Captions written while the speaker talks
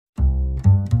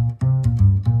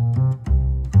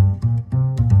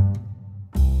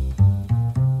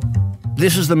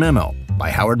This is the Memo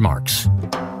by Howard Marks.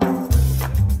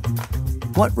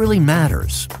 What really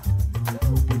matters?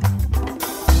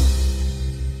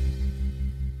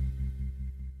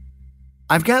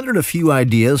 I've gathered a few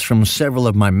ideas from several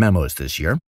of my memos this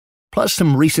year, plus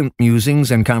some recent musings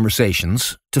and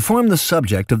conversations to form the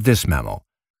subject of this memo.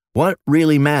 What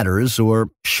really matters or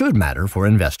should matter for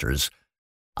investors?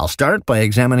 I'll start by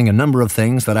examining a number of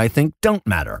things that I think don't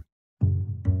matter.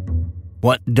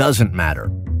 What doesn't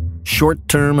matter?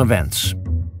 Short-term events.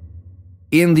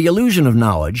 In The Illusion of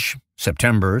Knowledge,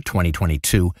 September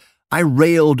 2022, I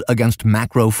railed against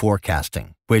macro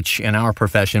forecasting, which in our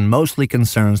profession mostly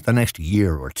concerns the next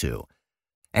year or two.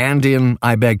 And in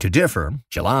I Beg to Differ,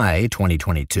 July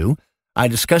 2022, I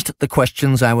discussed the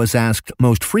questions I was asked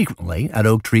most frequently at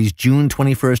Oaktree's June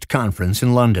 21st conference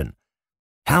in London.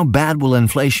 How bad will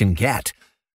inflation get?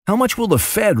 How much will the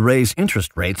Fed raise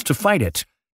interest rates to fight it?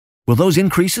 Will those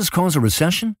increases cause a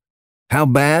recession? How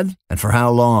bad and for how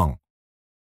long?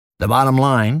 The bottom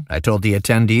line, I told the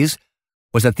attendees,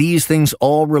 was that these things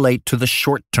all relate to the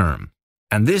short term.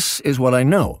 And this is what I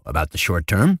know about the short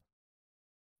term.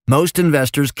 Most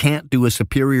investors can't do a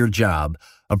superior job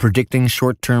of predicting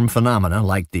short-term phenomena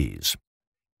like these.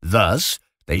 Thus,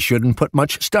 they shouldn't put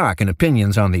much stock in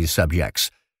opinions on these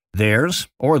subjects, theirs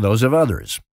or those of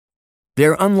others.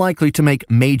 They're unlikely to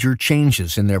make major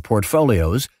changes in their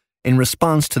portfolios in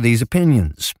response to these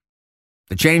opinions.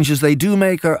 The changes they do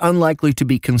make are unlikely to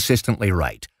be consistently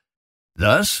right.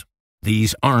 Thus,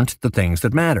 these aren't the things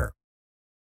that matter.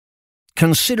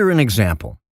 Consider an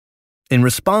example. In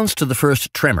response to the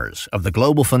first tremors of the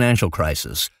global financial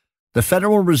crisis, the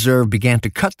Federal Reserve began to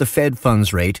cut the Fed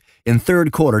funds rate in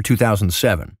third quarter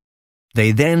 2007.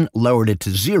 They then lowered it to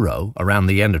zero around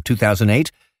the end of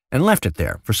 2008 and left it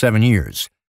there for 7 years.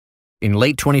 In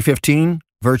late 2015,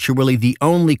 virtually the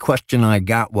only question I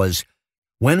got was,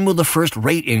 when will the first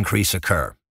rate increase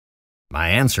occur? My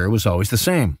answer was always the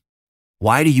same.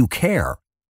 Why do you care?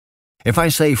 If I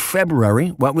say February,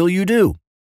 what will you do?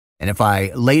 And if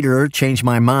I later change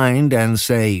my mind and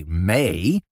say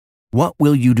May, what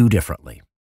will you do differently?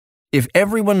 If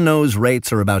everyone knows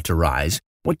rates are about to rise,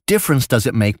 what difference does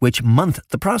it make which month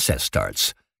the process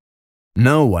starts?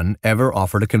 No one ever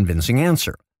offered a convincing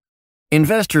answer.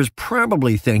 Investors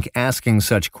probably think asking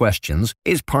such questions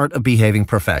is part of behaving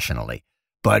professionally,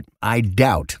 but I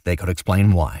doubt they could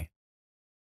explain why.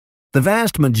 The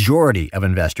vast majority of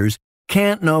investors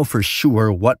can't know for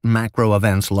sure what macro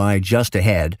events lie just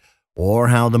ahead or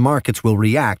how the markets will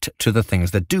react to the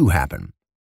things that do happen.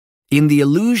 In The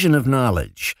Illusion of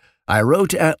Knowledge, I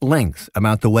wrote at length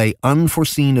about the way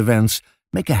unforeseen events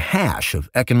make a hash of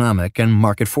economic and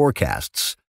market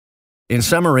forecasts. In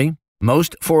summary,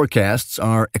 most forecasts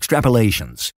are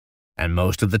extrapolations, and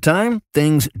most of the time,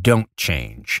 things don't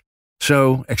change.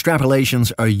 So,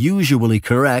 extrapolations are usually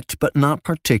correct but not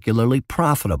particularly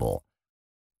profitable.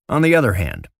 On the other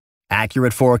hand,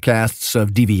 accurate forecasts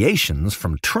of deviations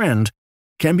from trend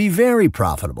can be very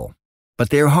profitable,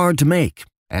 but they're hard to make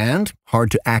and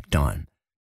hard to act on.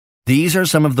 These are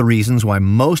some of the reasons why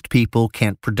most people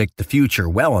can't predict the future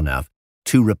well enough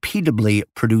to repeatably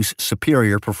produce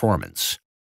superior performance.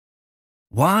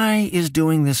 Why is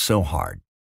doing this so hard?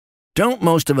 Don't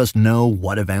most of us know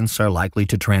what events are likely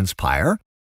to transpire?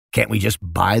 Can't we just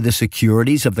buy the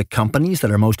securities of the companies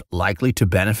that are most likely to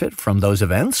benefit from those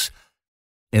events?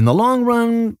 In the long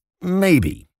run,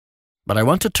 maybe. But I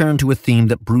want to turn to a theme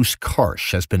that Bruce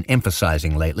Karsh has been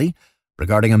emphasizing lately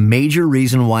regarding a major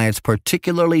reason why it's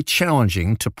particularly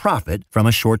challenging to profit from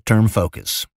a short-term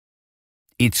focus.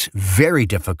 It's very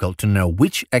difficult to know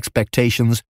which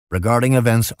expectations regarding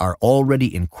events are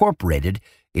already incorporated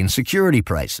in security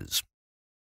prices.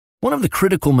 One of the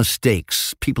critical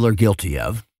mistakes people are guilty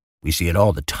of, we see it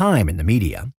all the time in the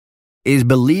media, is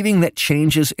believing that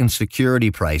changes in security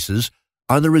prices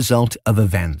are the result of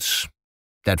events.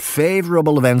 That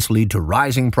favorable events lead to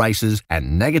rising prices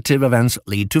and negative events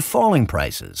lead to falling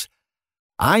prices.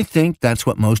 I think that's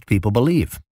what most people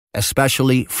believe,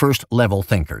 especially first-level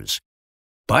thinkers.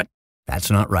 But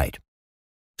that's not right.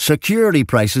 Security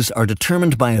prices are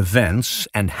determined by events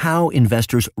and how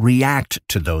investors react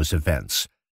to those events,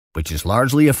 which is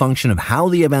largely a function of how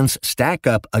the events stack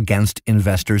up against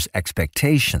investors'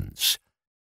 expectations.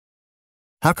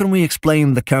 How can we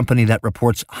explain the company that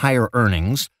reports higher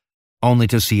earnings only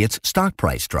to see its stock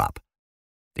price drop?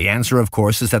 The answer, of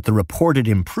course, is that the reported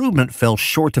improvement fell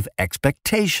short of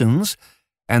expectations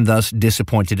and thus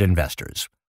disappointed investors.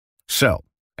 So,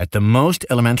 at the most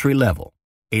elementary level,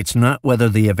 it's not whether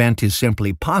the event is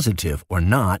simply positive or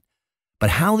not,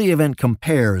 but how the event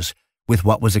compares with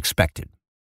what was expected.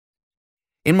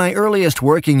 In my earliest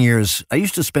working years, I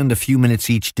used to spend a few minutes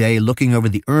each day looking over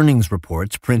the earnings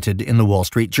reports printed in the Wall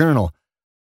Street Journal.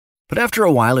 But after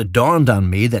a while, it dawned on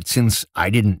me that since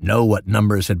I didn't know what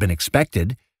numbers had been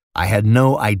expected, I had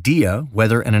no idea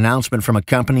whether an announcement from a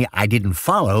company I didn't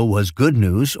follow was good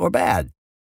news or bad.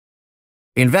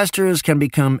 Investors can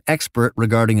become expert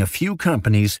regarding a few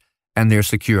companies and their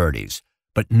securities,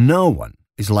 but no one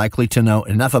is likely to know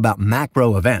enough about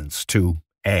macro events to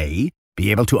A,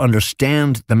 be able to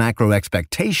understand the macro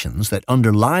expectations that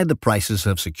underlie the prices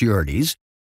of securities,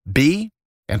 B,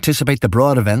 anticipate the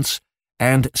broad events,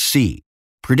 and C,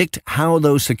 predict how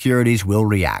those securities will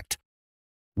react.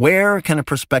 Where can a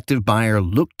prospective buyer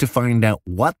look to find out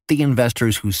what the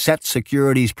investors who set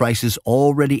securities prices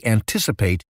already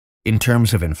anticipate in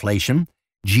terms of inflation,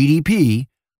 GDP,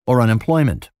 or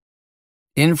unemployment?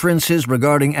 Inferences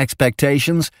regarding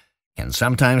expectations can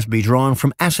sometimes be drawn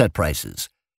from asset prices,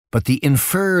 but the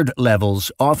inferred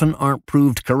levels often aren't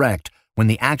proved correct when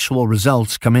the actual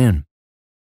results come in.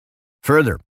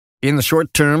 Further, in the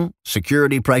short term,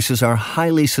 security prices are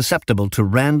highly susceptible to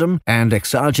random and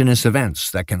exogenous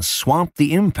events that can swamp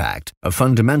the impact of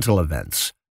fundamental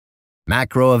events.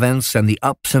 Macro events and the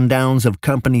ups and downs of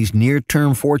companies'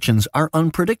 near-term fortunes are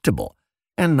unpredictable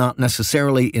and not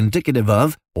necessarily indicative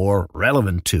of or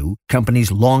relevant to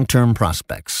companies' long-term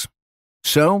prospects.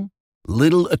 So,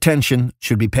 little attention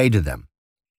should be paid to them.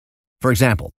 For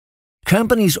example,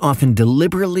 companies often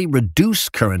deliberately reduce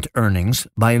current earnings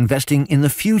by investing in the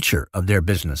future of their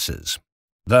businesses.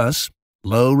 Thus,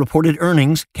 low reported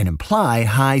earnings can imply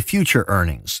high future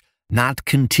earnings, not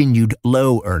continued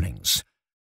low earnings.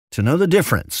 To know the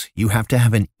difference, you have to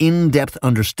have an in-depth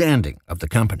understanding of the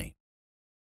company.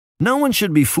 No one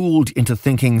should be fooled into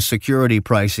thinking security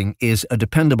pricing is a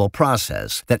dependable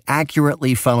process that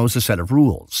accurately follows a set of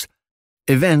rules.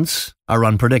 Events are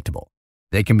unpredictable.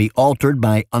 They can be altered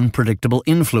by unpredictable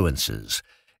influences,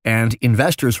 and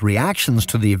investors' reactions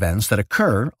to the events that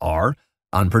occur are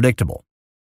unpredictable.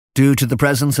 Due to the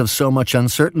presence of so much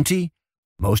uncertainty,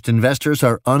 most investors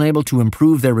are unable to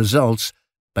improve their results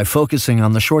by focusing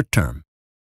on the short term.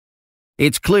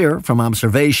 It's clear from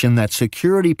observation that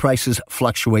security prices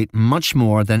fluctuate much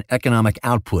more than economic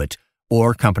output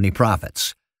or company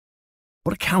profits.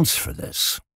 What accounts for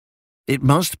this? It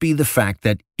must be the fact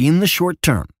that in the short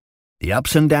term, the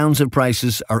ups and downs of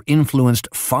prices are influenced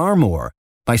far more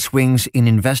by swings in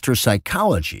investor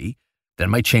psychology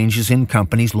than by changes in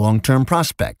companies' long-term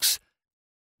prospects.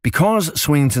 Because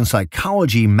swings in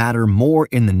psychology matter more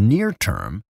in the near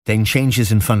term than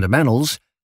changes in fundamentals,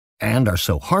 and are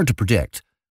so hard to predict,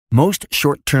 most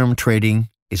short-term trading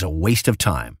is a waste of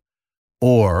time.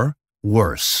 Or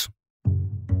worse.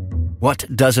 What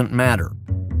doesn't matter?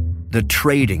 The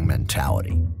trading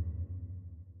mentality.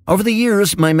 Over the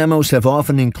years, my memos have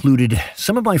often included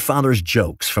some of my father's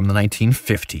jokes from the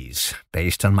 1950s,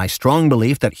 based on my strong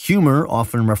belief that humor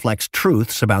often reflects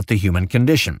truths about the human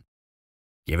condition.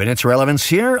 Given its relevance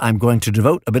here, I'm going to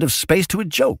devote a bit of space to a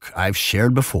joke I've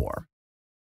shared before.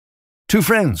 Two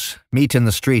friends meet in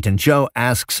the street and Joe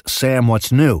asks Sam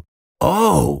what's new.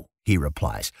 "Oh," he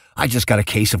replies, "I just got a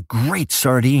case of great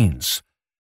sardines."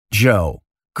 Joe: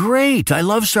 "Great, I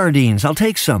love sardines. I'll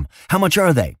take some. How much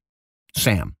are they?"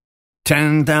 Sam: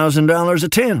 $10,000 a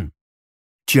tin.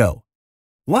 Joe: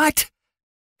 "What?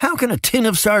 How can a tin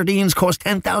of sardines cost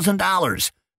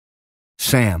 $10,000?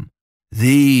 Sam: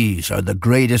 "These are the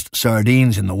greatest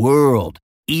sardines in the world.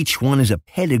 Each one is a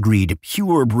pedigreed,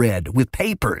 purebred with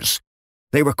papers.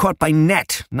 They were caught by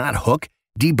net, not hook,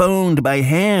 deboned by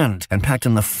hand, and packed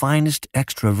in the finest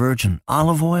extra virgin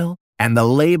olive oil, and the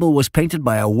label was painted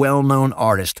by a well-known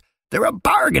artist. They're a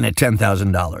bargain at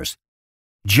 $10,000.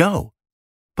 Joe: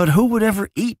 "But who would ever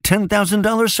eat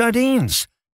 $10,000 sardines?"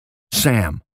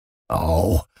 Sam: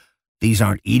 "Oh, these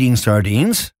aren't eating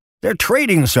sardines. They're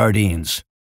trading sardines."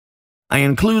 I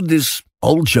include this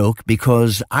old joke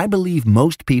because I believe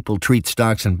most people treat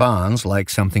stocks and bonds like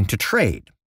something to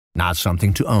trade, not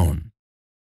something to own.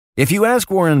 If you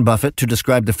ask Warren Buffett to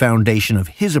describe the foundation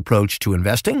of his approach to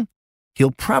investing,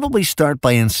 he'll probably start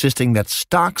by insisting that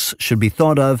stocks should be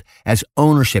thought of as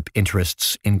ownership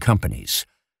interests in companies.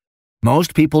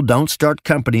 Most people don't start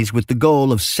companies with the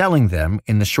goal of selling them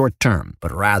in the short term,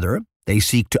 but rather they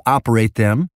seek to operate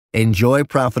them, enjoy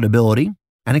profitability,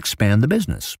 and expand the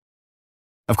business.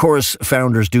 Of course,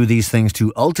 founders do these things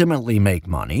to ultimately make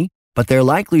money, but they're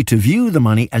likely to view the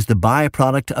money as the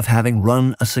byproduct of having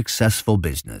run a successful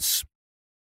business.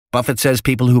 Buffett says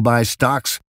people who buy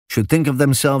stocks should think of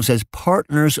themselves as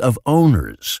partners of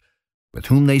owners with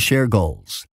whom they share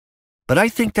goals. But I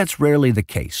think that's rarely the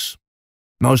case.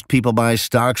 Most people buy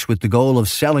stocks with the goal of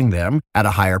selling them at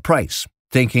a higher price,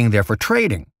 thinking they're for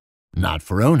trading, not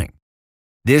for owning.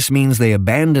 This means they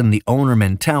abandon the owner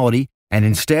mentality and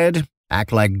instead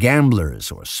act like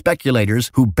gamblers or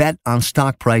speculators who bet on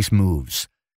stock price moves.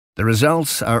 The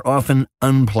results are often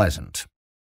unpleasant.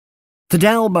 The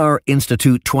Dalbar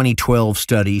Institute 2012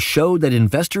 study showed that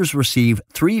investors receive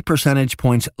 3 percentage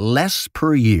points less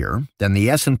per year than the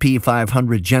S&P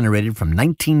 500 generated from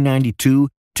 1992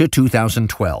 to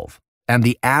 2012, and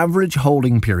the average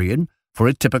holding period for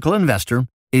a typical investor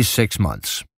is 6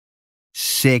 months.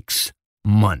 6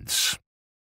 months.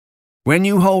 When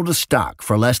you hold a stock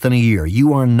for less than a year,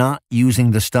 you are not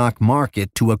using the stock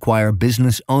market to acquire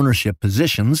business ownership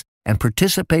positions and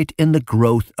participate in the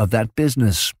growth of that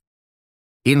business.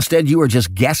 Instead, you are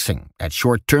just guessing at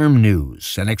short-term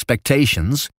news and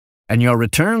expectations, and your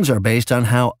returns are based on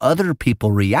how other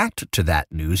people react to that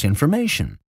news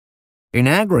information. In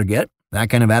aggregate, that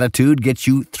kind of attitude gets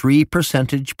you 3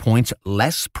 percentage points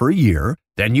less per year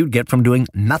than you'd get from doing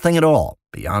nothing at all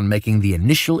beyond making the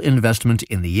initial investment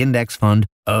in the index fund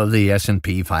of the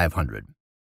S&P 500.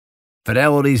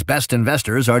 Fidelity's best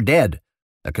investors are dead.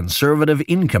 A Conservative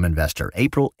Income Investor,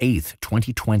 April 8,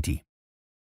 2020.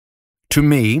 To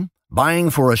me, buying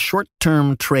for a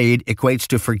short-term trade equates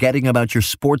to forgetting about your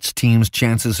sports team's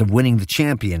chances of winning the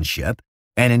championship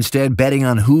and instead betting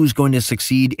on who's going to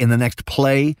succeed in the next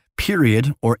play,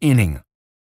 period, or inning.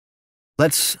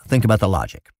 Let's think about the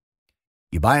logic.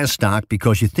 You buy a stock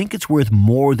because you think it's worth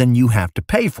more than you have to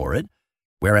pay for it,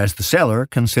 whereas the seller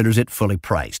considers it fully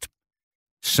priced.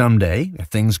 Someday, if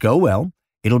things go well,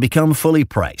 it'll become fully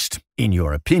priced, in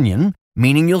your opinion,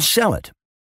 meaning you'll sell it.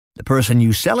 The person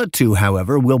you sell it to,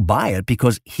 however, will buy it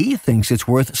because he thinks it's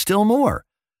worth still more.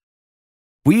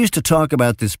 We used to talk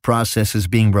about this process as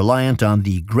being reliant on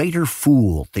the greater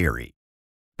fool theory.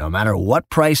 No matter what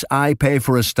price I pay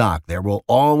for a stock, there will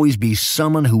always be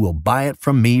someone who will buy it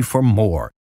from me for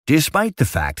more, despite the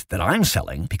fact that I'm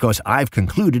selling because I've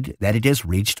concluded that it has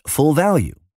reached full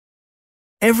value.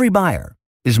 Every buyer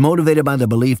is motivated by the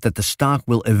belief that the stock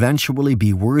will eventually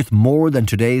be worth more than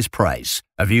today's price,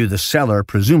 a view the seller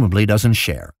presumably doesn't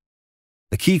share.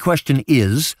 The key question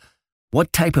is,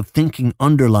 what type of thinking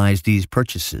underlies these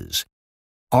purchases?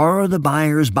 Are the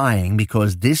buyers buying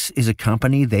because this is a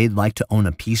company they'd like to own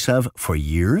a piece of for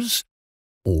years?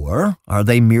 Or are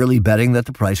they merely betting that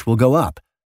the price will go up?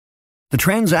 The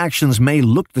transactions may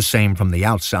look the same from the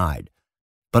outside,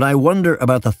 but I wonder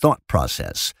about the thought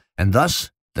process, and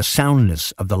thus the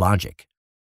soundness of the logic.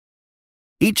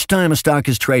 Each time a stock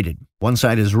is traded, one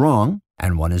side is wrong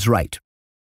and one is right.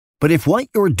 But if what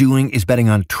you're doing is betting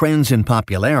on trends in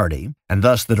popularity, and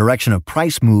thus the direction of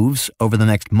price moves over the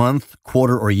next month,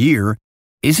 quarter, or year,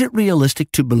 is it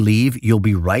realistic to believe you'll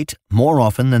be right more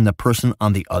often than the person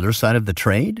on the other side of the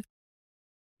trade?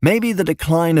 Maybe the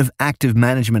decline of active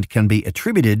management can be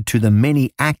attributed to the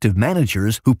many active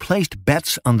managers who placed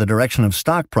bets on the direction of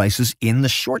stock prices in the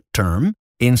short term,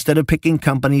 instead of picking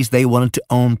companies they wanted to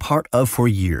own part of for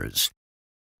years.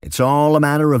 It's all a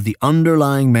matter of the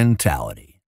underlying mentality.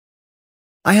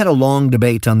 I had a long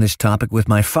debate on this topic with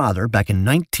my father back in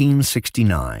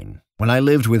 1969, when I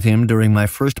lived with him during my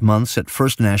first months at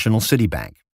First National City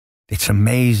Bank. It's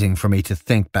amazing for me to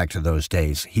think back to those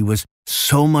days. He was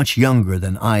so much younger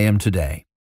than I am today.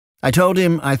 I told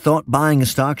him I thought buying a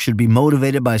stock should be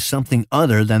motivated by something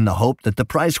other than the hope that the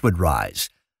price would rise,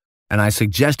 and I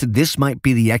suggested this might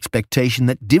be the expectation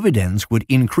that dividends would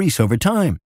increase over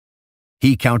time.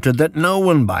 He countered that no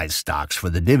one buys stocks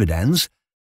for the dividends.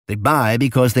 They buy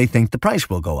because they think the price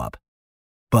will go up.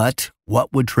 But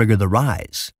what would trigger the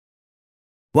rise?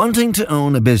 Wanting to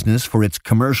own a business for its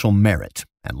commercial merit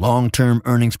and long-term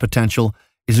earnings potential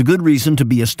is a good reason to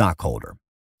be a stockholder.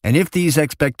 And if these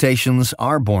expectations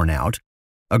are borne out,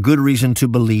 a good reason to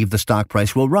believe the stock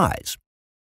price will rise.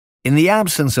 In the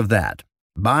absence of that,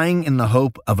 buying in the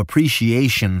hope of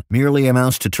appreciation merely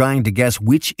amounts to trying to guess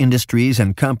which industries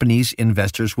and companies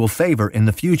investors will favor in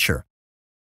the future.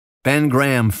 Ben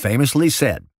Graham famously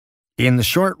said, "In the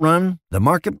short run, the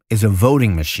market is a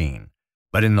voting machine,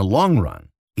 but in the long run,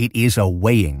 it is a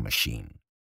weighing machine."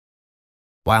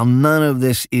 While none of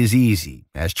this is easy,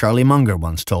 as Charlie Munger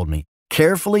once told me,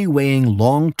 carefully weighing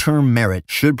long-term merit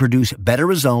should produce better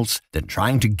results than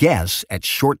trying to guess at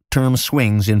short-term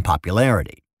swings in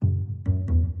popularity.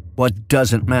 What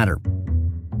doesn't matter?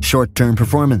 Short-term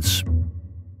performance.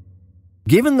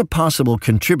 Given the possible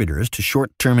contributors to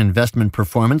short-term investment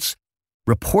performance,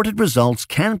 reported results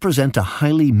can present a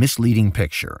highly misleading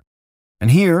picture. And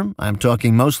here, I'm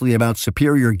talking mostly about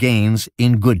superior gains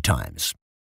in good times.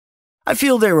 I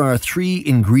feel there are 3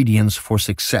 ingredients for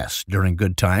success during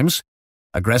good times: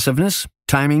 aggressiveness,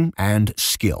 timing, and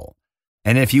skill.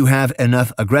 And if you have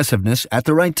enough aggressiveness at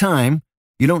the right time,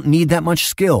 you don't need that much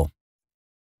skill.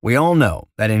 We all know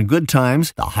that in good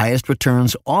times, the highest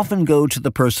returns often go to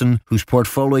the person whose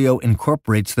portfolio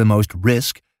incorporates the most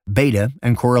risk, beta,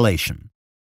 and correlation.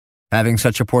 Having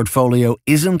such a portfolio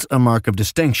isn't a mark of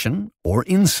distinction or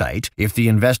insight if the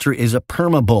investor is a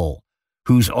perma-bull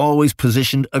who's always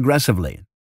positioned aggressively.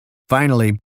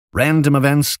 Finally, random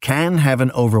events can have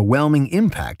an overwhelming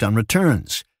impact on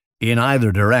returns, in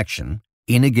either direction,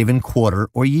 in a given quarter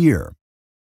or year.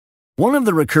 One of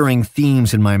the recurring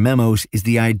themes in my memos is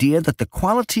the idea that the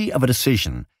quality of a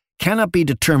decision cannot be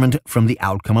determined from the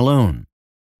outcome alone.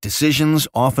 Decisions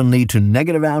often lead to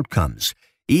negative outcomes,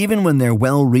 even when they're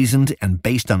well-reasoned and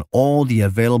based on all the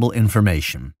available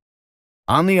information.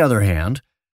 On the other hand,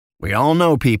 we all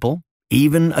know people,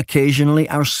 even occasionally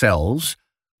ourselves,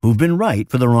 who've been right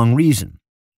for the wrong reason.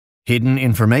 Hidden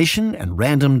information and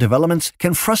random developments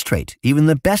can frustrate even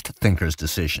the best thinkers'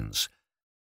 decisions.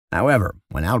 However,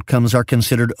 when outcomes are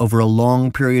considered over a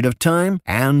long period of time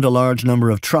and a large number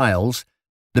of trials,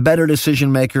 the better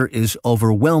decision-maker is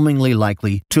overwhelmingly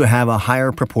likely to have a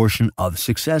higher proportion of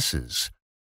successes.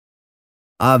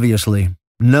 Obviously,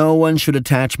 no one should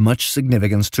attach much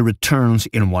significance to returns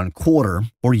in one quarter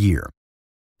or year.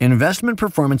 Investment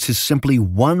performance is simply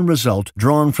one result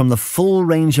drawn from the full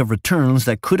range of returns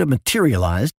that could have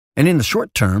materialized, and in the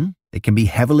short term, it can be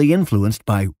heavily influenced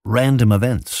by random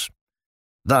events.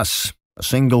 Thus, a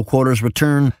single quarter's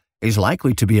return is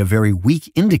likely to be a very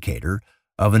weak indicator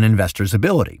of an investor's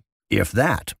ability, if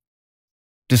that.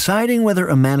 Deciding whether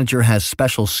a manager has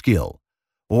special skill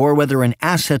or whether an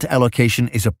asset allocation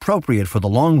is appropriate for the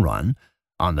long run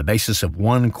on the basis of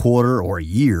one quarter or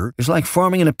year is like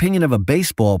forming an opinion of a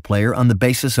baseball player on the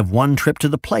basis of one trip to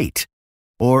the plate,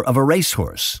 or of a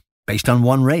racehorse based on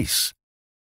one race.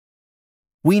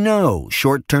 We know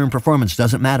short-term performance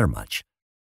doesn't matter much,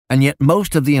 and yet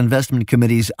most of the investment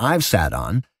committees I've sat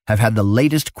on have had the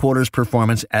latest quarter's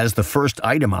performance as the first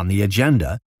item on the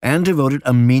agenda and devoted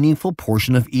a meaningful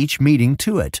portion of each meeting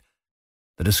to it.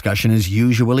 The discussion is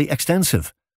usually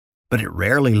extensive, but it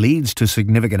rarely leads to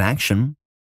significant action.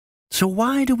 So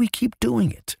why do we keep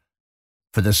doing it?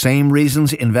 For the same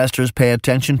reasons investors pay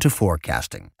attention to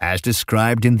forecasting, as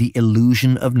described in The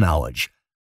Illusion of Knowledge.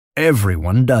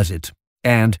 Everyone does it,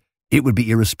 and it would be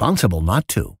irresponsible not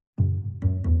to.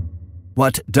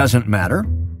 What doesn't matter?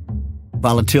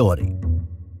 Volatility.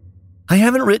 I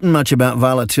haven't written much about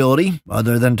volatility,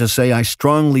 other than to say I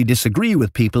strongly disagree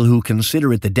with people who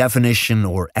consider it the definition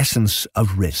or essence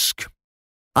of risk.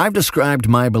 I've described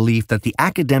my belief that the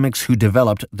academics who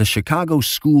developed the Chicago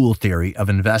school theory of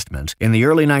investment in the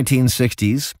early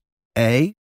 1960s,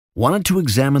 A, wanted to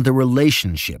examine the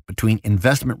relationship between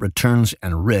investment returns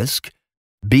and risk,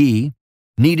 B,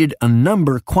 needed a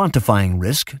number quantifying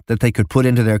risk that they could put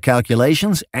into their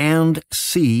calculations, and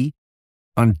C,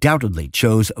 undoubtedly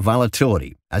chose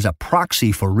volatility as a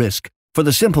proxy for risk for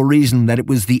the simple reason that it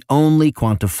was the only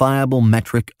quantifiable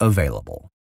metric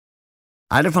available.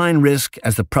 I define risk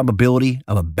as the probability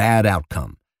of a bad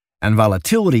outcome, and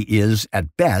volatility is,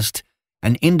 at best,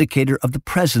 an indicator of the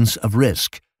presence of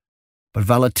risk. But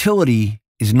volatility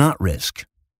is not risk.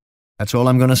 That's all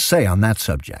I'm going to say on that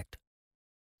subject.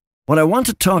 What I want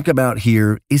to talk about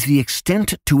here is the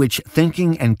extent to which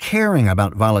thinking and caring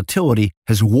about volatility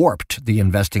has warped the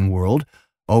investing world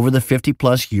over the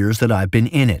 50-plus years that I've been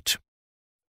in it.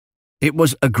 It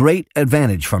was a great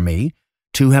advantage for me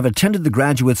to have attended the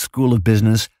Graduate School of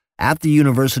Business at the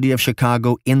University of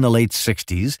Chicago in the late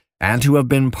 60s and to have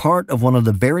been part of one of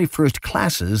the very first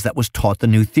classes that was taught the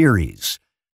new theories.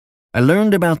 I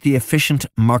learned about the efficient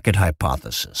market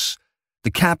hypothesis,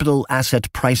 the capital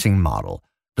asset pricing model,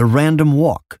 the random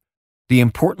walk, the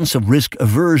importance of risk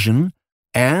aversion,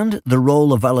 and the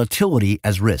role of volatility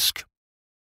as risk.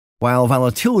 While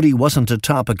volatility wasn't a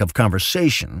topic of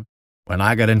conversation, when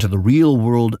I got into the real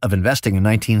world of investing in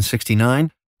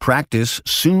 1969, practice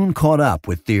soon caught up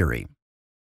with theory.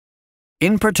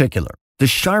 In particular, the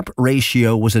Sharpe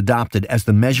ratio was adopted as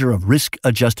the measure of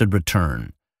risk-adjusted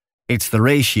return. It's the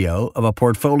ratio of a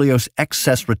portfolio's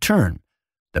excess return,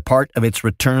 the part of its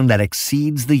return that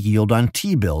exceeds the yield on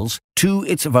T-bills, to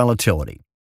its volatility.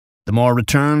 The more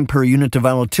return per unit of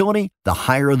volatility, the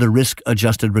higher the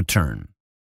risk-adjusted return.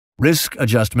 Risk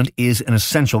adjustment is an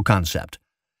essential concept,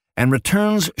 and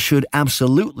returns should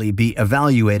absolutely be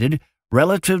evaluated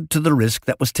relative to the risk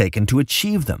that was taken to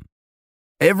achieve them.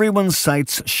 Everyone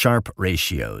cites Sharpe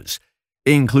ratios,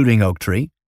 including Oaktree,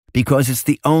 because it's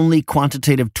the only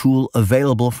quantitative tool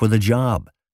available for the job.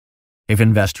 If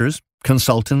investors,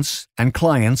 consultants, and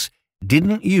clients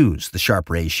didn't use the Sharpe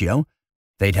ratio,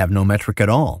 they'd have no metric at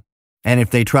all. And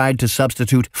if they tried to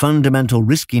substitute fundamental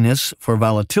riskiness for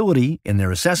volatility in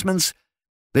their assessments,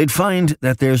 they'd find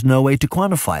that there's no way to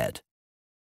quantify it.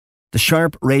 The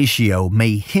Sharpe ratio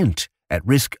may hint at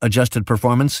risk-adjusted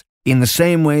performance in the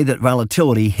same way that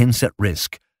volatility hints at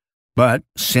risk. But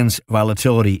since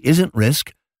volatility isn't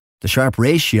risk, the Sharpe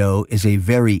ratio is a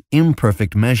very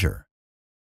imperfect measure.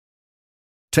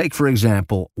 Take, for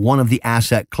example, one of the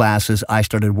asset classes I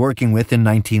started working with in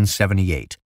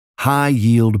 1978,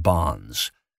 high-yield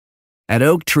bonds. At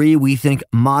Oaktree, we think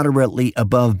moderately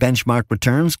above benchmark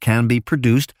returns can be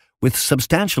produced with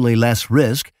substantially less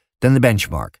risk than the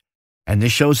benchmark, and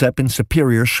this shows up in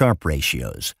superior Sharpe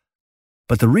ratios.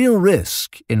 But the real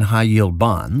risk in high-yield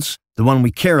bonds, the one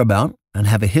we care about and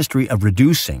have a history of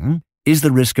reducing, is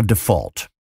the risk of default.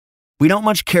 We don't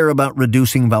much care about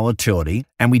reducing volatility,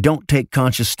 and we don't take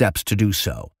conscious steps to do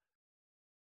so.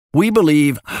 We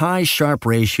believe high Sharpe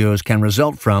ratios can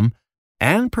result from,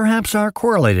 and perhaps are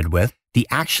correlated with, the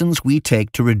actions we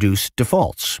take to reduce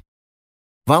defaults.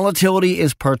 Volatility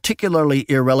is particularly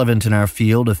irrelevant in our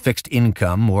field of fixed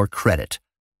income or credit.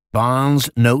 Bonds,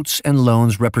 notes, and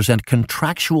loans represent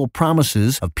contractual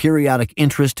promises of periodic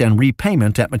interest and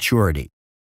repayment at maturity.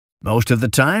 Most of the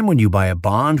time, when you buy a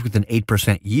bond with an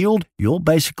 8% yield, you'll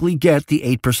basically get the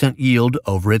 8% yield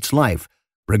over its life,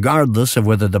 regardless of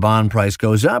whether the bond price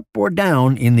goes up or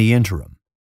down in the interim.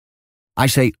 I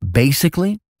say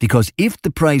basically because if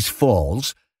the price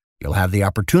falls, you'll have the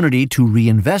opportunity to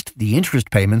reinvest the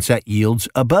interest payments at yields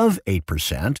above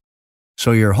 8%,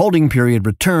 so your holding period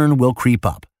return will creep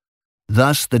up.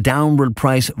 Thus, the downward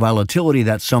price volatility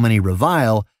that so many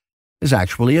revile is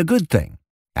actually a good thing,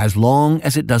 as long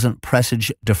as it doesn't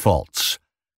presage defaults.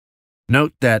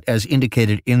 Note that, as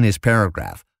indicated in this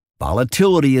paragraph,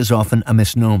 volatility is often a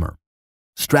misnomer.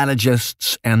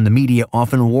 Strategists and the media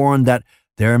often warn that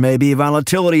there may be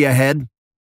volatility ahead.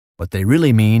 What they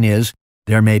really mean is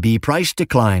there may be price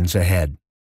declines ahead.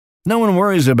 No one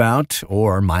worries about,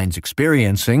 or minds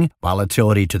experiencing,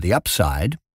 volatility to the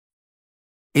upside.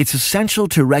 It's essential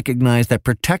to recognize that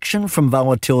protection from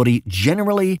volatility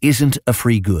generally isn't a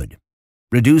free good.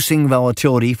 Reducing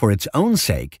volatility for its own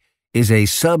sake is a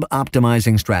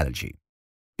sub-optimizing strategy.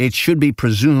 It should be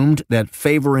presumed that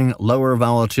favoring lower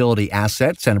volatility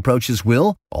assets and approaches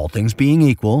will, all things being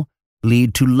equal,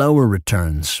 lead to lower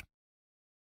returns.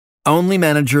 Only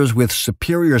managers with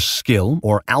superior skill,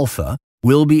 or alpha,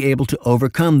 will be able to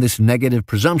overcome this negative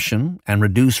presumption and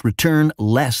reduce return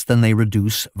less than they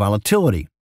reduce volatility.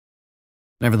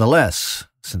 Nevertheless,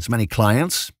 since many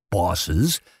clients,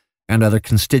 bosses, and other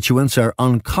constituents are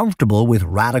uncomfortable with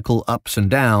radical ups and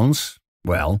downs,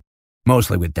 well,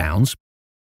 mostly with downs,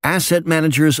 asset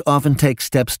managers often take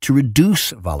steps to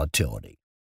reduce volatility.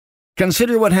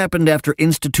 Consider what happened after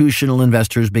institutional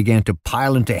investors began to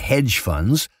pile into hedge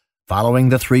funds following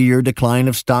the 3-year decline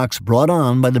of stocks brought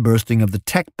on by the bursting of the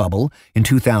tech bubble in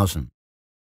 2000.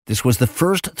 This was the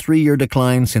first 3-year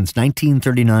decline since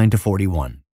 1939 to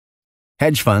 41.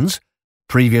 Hedge funds,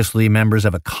 previously members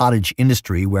of a cottage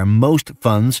industry where most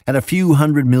funds had a few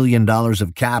 $100 million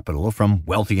of capital from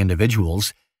wealthy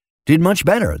individuals, did much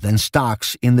better than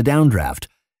stocks in the downdraft.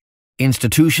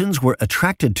 Institutions were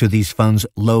attracted to these funds'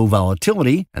 low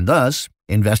volatility and thus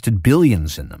invested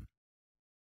billions in them.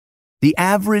 The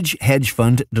average hedge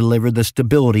fund delivered the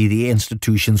stability the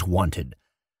institutions wanted.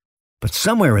 But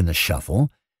somewhere in the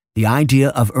shuffle, the idea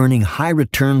of earning high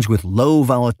returns with low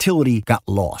volatility got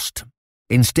lost.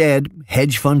 Instead,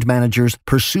 hedge fund managers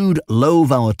pursued low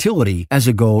volatility as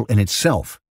a goal in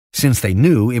itself, since they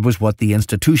knew it was what the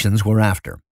institutions were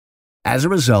after. As a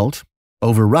result,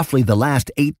 over roughly the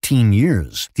last 18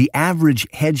 years, the average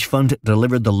hedge fund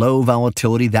delivered the low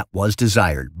volatility that was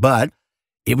desired, but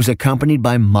it was accompanied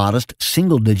by modest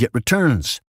single-digit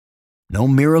returns. No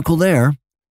miracle there.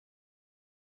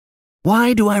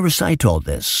 Why do I recite all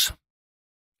this?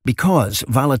 Because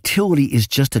volatility is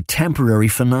just a temporary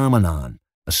phenomenon,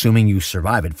 assuming you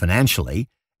survive it financially,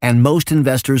 and most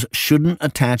investors shouldn't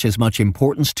attach as much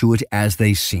importance to it as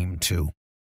they seem to.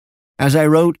 As I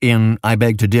wrote in I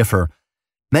Beg to Differ,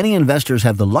 many investors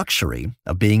have the luxury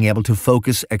of being able to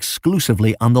focus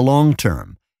exclusively on the long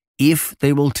term, if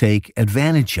they will take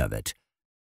advantage of it.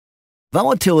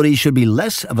 Volatility should be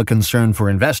less of a concern for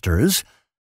investors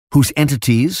whose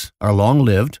entities are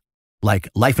long-lived, like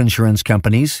life insurance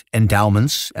companies,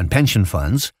 endowments, and pension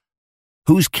funds,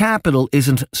 whose capital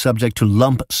isn't subject to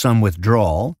lump sum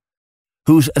withdrawal,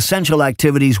 whose essential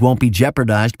activities won't be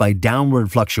jeopardized by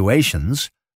downward fluctuations,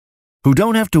 who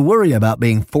don't have to worry about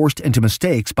being forced into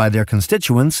mistakes by their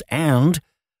constituents, and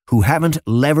who haven't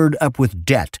levered up with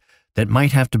debt that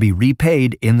might have to be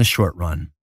repaid in the short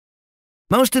run.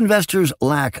 Most investors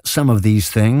lack some of these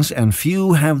things, and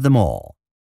few have them all.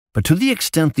 But to the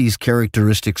extent these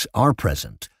characteristics are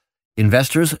present,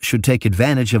 investors should take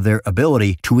advantage of their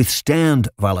ability to withstand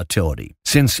volatility,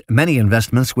 since many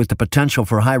investments with the potential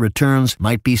for high returns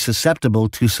might be susceptible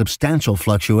to substantial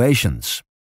fluctuations.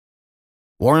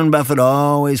 Warren Buffett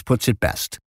always puts it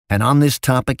best, and on this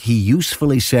topic he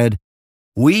usefully said,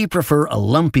 "We prefer a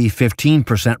lumpy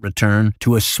 15% return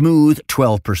to a smooth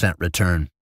 12% return."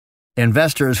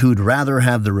 Investors who'd rather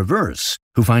have the reverse,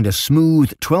 who find a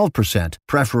smooth 12%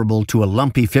 preferable to a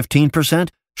lumpy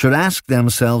 15%, should ask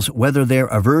themselves whether their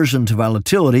aversion to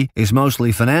volatility is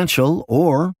mostly financial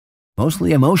or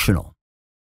mostly emotional.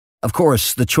 Of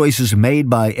course, the choices made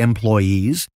by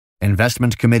employees,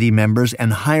 investment committee members,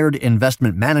 and hired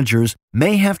investment managers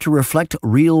may have to reflect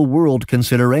real-world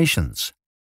considerations.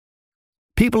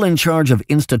 People in charge of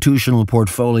institutional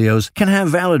portfolios can have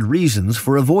valid reasons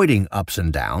for avoiding ups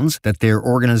and downs that their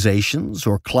organizations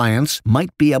or clients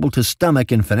might be able to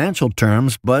stomach in financial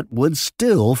terms but would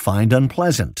still find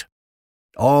unpleasant.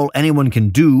 All anyone can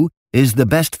do is the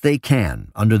best they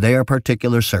can under their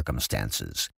particular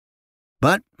circumstances.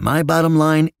 But my bottom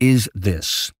line is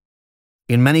this.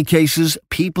 In many cases,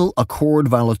 people accord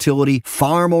volatility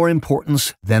far more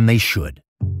importance than they should.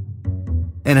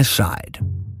 An aside.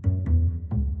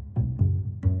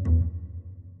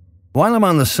 While I'm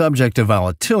on the subject of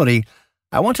volatility,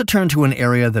 I want to turn to an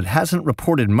area that hasn't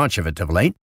reported much of it of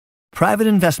late: private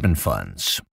investment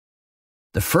funds.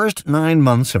 The first 9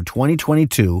 months of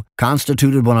 2022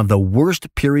 constituted one of the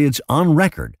worst periods on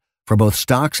record for both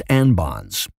stocks and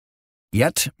bonds.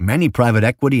 Yet, many private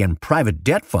equity and private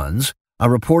debt funds are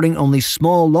reporting only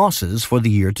small losses for the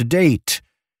year to date.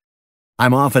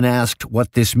 I'm often asked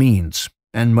what this means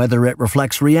and whether it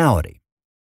reflects reality.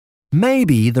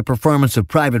 Maybe the performance of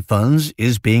private funds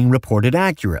is being reported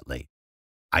accurately.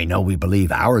 I know we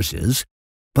believe ours is,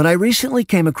 but I recently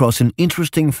came across an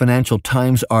interesting Financial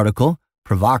Times article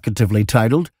provocatively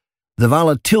titled "The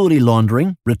Volatility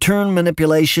Laundering, Return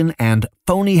Manipulation, and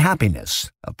Phony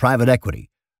Happiness of Private Equity"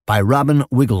 by Robin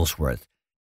Wigglesworth.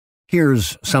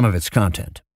 Here's some of its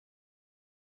content.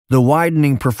 The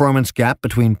widening performance gap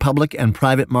between public and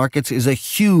private markets is a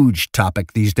huge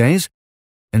topic these days.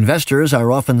 Investors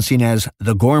are often seen as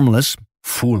the gormless,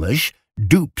 foolish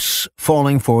dupes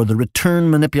falling for the return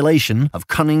manipulation of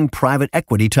cunning private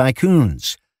equity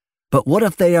tycoons. But what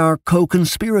if they are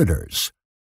co-conspirators?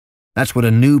 That's what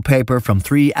a new paper from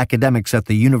 3 academics at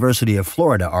the University of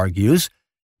Florida argues.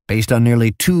 Based on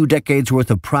nearly 2 decades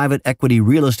worth of private equity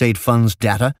real estate funds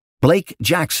data, Blake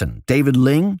Jackson, David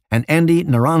Ling, and Andy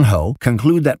Naranjo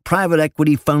conclude that private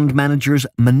equity fund managers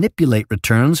manipulate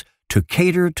returns to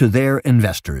cater to their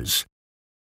investors.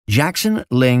 Jackson,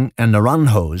 Ling, and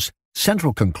Naranjo's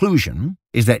central conclusion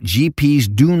is that GPs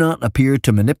do not appear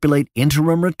to manipulate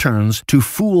interim returns to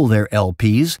fool their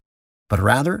LPs, but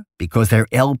rather because their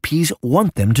LPs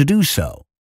want them to do so.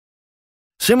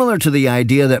 Similar to the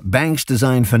idea that banks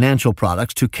design financial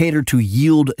products to cater to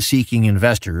yield-seeking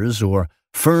investors or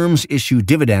firms issue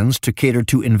dividends to cater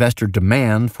to investor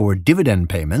demand for dividend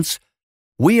payments,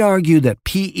 we argue that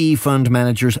PE fund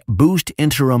managers boost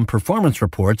interim performance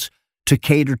reports to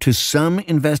cater to some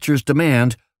investors'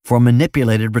 demand for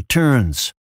manipulated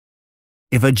returns.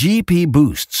 If a GP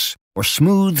boosts or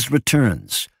smooths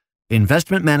returns,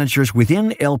 investment managers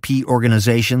within LP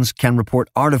organizations can report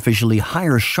artificially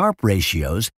higher Sharpe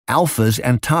ratios, alphas,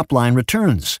 and top-line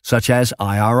returns, such as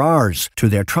IRRs, to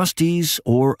their trustees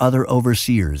or other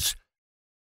overseers.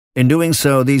 In doing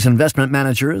so, these investment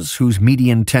managers, whose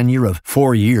median tenure of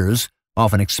 4 years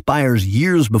often expires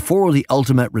years before the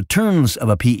ultimate returns of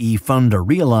a PE fund are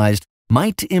realized,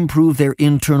 might improve their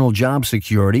internal job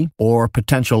security or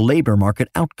potential labor market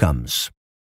outcomes.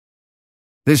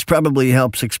 This probably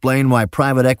helps explain why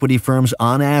private equity firms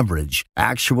on average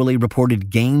actually reported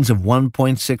gains of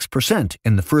 1.6%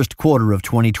 in the first quarter of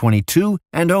 2022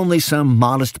 and only some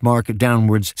modest market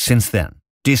downwards since then,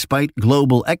 despite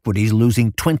global equities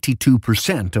losing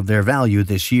 22% of their value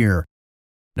this year.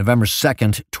 November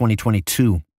 2nd,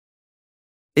 2022.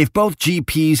 If both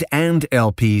GPs and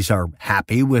LPs are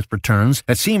happy with returns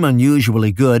that seem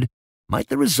unusually good, might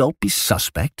the result be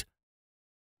suspect?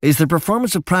 Is the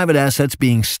performance of private assets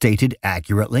being stated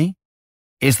accurately?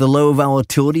 Is the low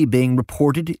volatility being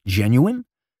reported genuine?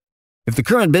 If the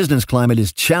current business climate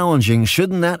is challenging,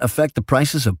 shouldn't that affect the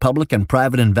prices of public and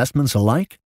private investments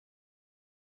alike?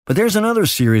 But there's another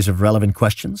series of relevant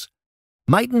questions.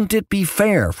 Mightn't it be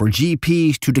fair for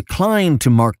GPs to decline to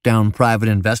mark down private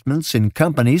investments in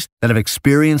companies that have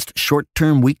experienced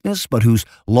short-term weakness but whose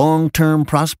long-term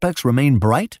prospects remain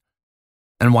bright?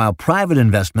 And while private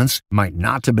investments might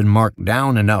not have been marked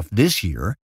down enough this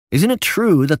year, isn't it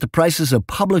true that the prices of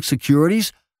public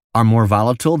securities are more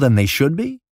volatile than they should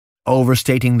be,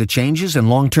 overstating the changes in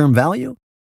long-term value?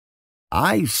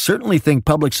 I certainly think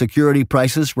public security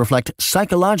prices reflect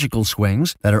psychological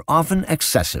swings that are often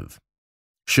excessive.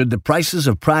 Should the prices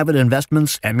of private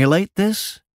investments emulate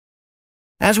this?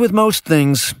 As with most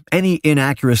things, any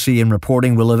inaccuracy in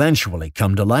reporting will eventually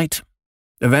come to light.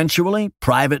 Eventually,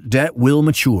 private debt will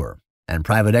mature, and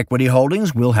private equity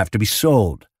holdings will have to be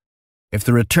sold. If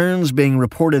the returns being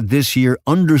reported this year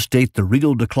understate the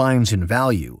real declines in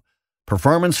value,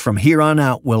 performance from here on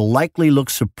out will likely look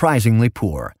surprisingly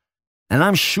poor. And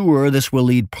I'm sure this will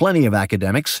lead plenty of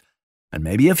academics, and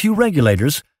maybe a few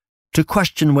regulators, to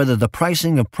question whether the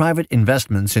pricing of private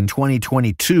investments in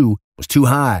 2022 was too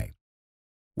high.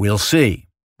 We'll see.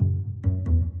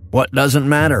 What doesn't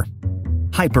matter?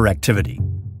 Hyperactivity.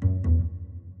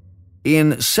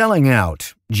 In Selling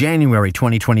Out, January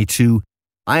 2022,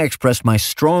 I expressed my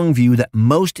strong view that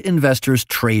most investors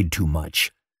trade too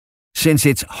much. Since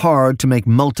it's hard to make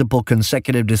multiple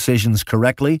consecutive decisions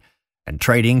correctly, and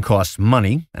trading costs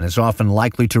money and is often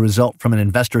likely to result from an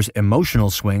investor's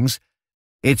emotional swings,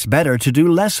 it's better to do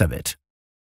less of it.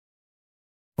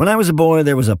 When I was a boy,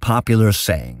 there was a popular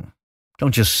saying,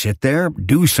 "Don't just sit there,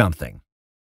 do something."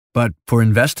 But for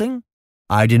investing,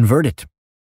 I'd invert it.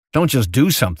 Don't just do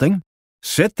something,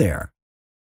 sit there.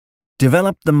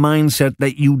 Develop the mindset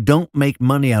that you don't make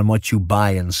money on what you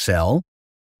buy and sell.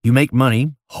 You make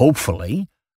money, hopefully,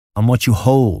 on what you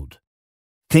hold.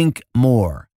 Think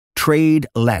more. Trade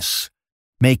less.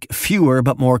 Make fewer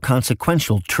but more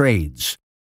consequential trades.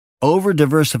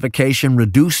 Over-diversification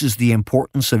reduces the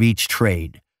importance of each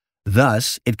trade.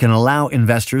 Thus, it can allow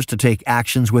investors to take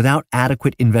actions without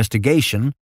adequate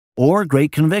investigation or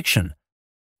great conviction.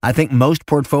 I think most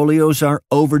portfolios are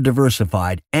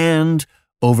over-diversified and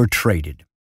over-traded.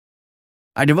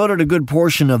 I devoted a good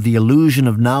portion of The Illusion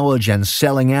of Knowledge and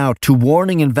Selling Out to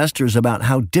warning investors about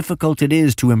how difficult it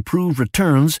is to improve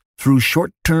returns through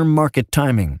short-term market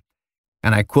timing.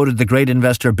 And I quoted the great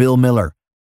investor Bill Miller,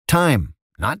 "Time,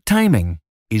 not timing,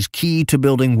 is key to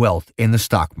building wealth in the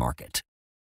stock market."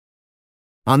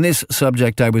 On this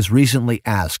subject, I was recently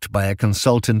asked by a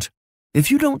consultant,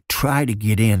 "If you don't try to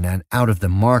get in and out of the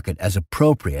market as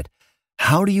appropriate,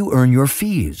 how do you earn your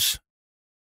fees?"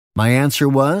 My answer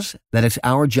was that it's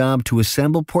our job to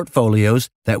assemble portfolios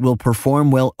that will perform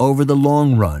well over the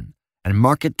long run, and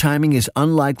market timing is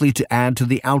unlikely to add to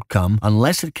the outcome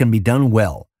unless it can be done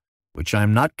well, which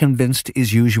I'm not convinced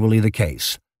is usually the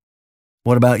case.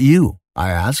 "What about you?" I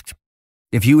asked.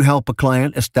 "If you help a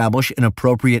client establish an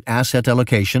appropriate asset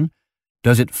allocation,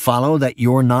 does it follow that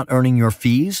you're not earning your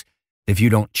fees if you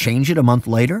don't change it a month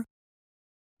later?"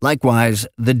 Likewise,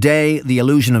 the day The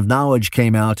Illusion of Knowledge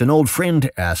came out, an old friend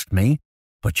asked me,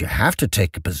 "But you have to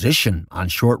take a position on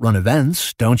short-run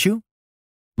events, don't you?"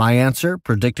 My answer,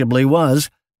 predictably,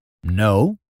 was,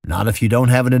 "No, not if you don't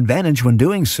have an advantage when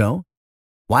doing so.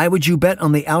 Why would you bet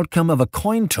on the outcome of a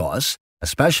coin toss,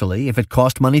 especially if it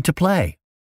cost money to play?"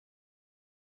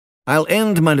 I'll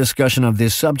end my discussion of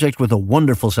this subject with a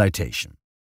wonderful citation.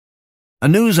 A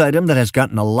news item that has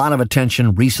gotten a lot of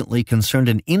attention recently concerned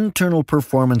an internal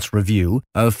performance review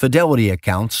of Fidelity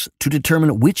accounts to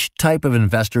determine which type of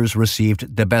investors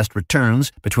received the best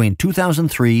returns between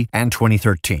 2003 and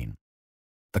 2013.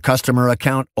 The customer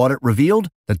account audit revealed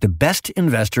that the best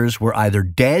investors were either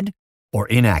dead or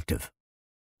inactive.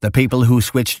 The people who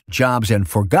switched jobs and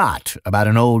forgot about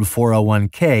an old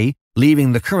 401k,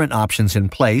 leaving the current options in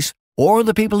place, or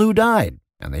the people who died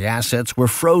and the assets were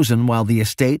frozen while the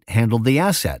estate handled the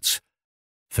assets.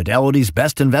 Fidelity's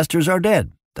best investors are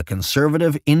dead. The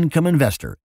Conservative Income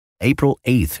Investor, April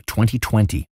 8,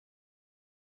 2020.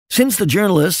 Since the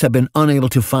journalists have been unable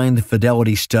to find the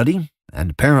Fidelity study, and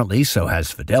apparently so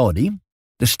has Fidelity,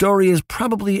 the story is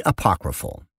probably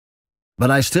apocryphal.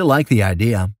 But I still like the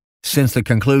idea, since the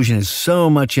conclusion is so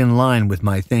much in line with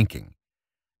my thinking.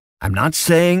 I'm not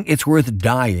saying it's worth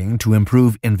dying to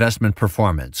improve investment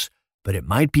performance, but it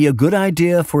might be a good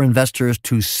idea for investors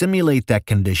to simulate that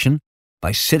condition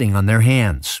by sitting on their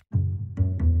hands.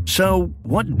 So,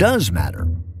 what does matter?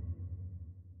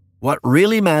 What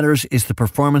really matters is the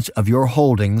performance of your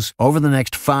holdings over the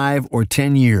next 5 or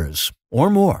 10 years, or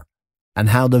more, and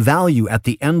how the value at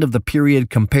the end of the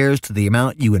period compares to the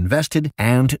amount you invested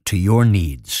and to your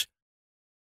needs.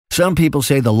 Some people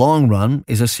say the long run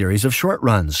is a series of short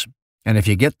runs, and if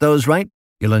you get those right,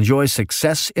 you'll enjoy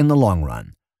success in the long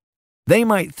run. They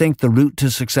might think the route to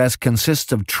success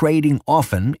consists of trading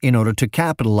often in order to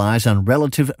capitalize on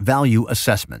relative value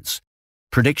assessments.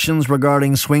 predictions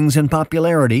regarding swings in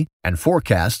popularity, and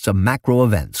forecasts of macro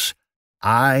events.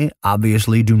 I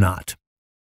obviously do not.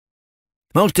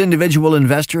 Most individual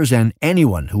investors and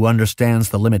anyone who understands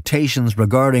the limitations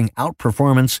regarding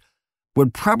outperformance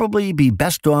would probably be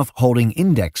best off holding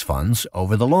index funds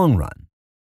over the long run.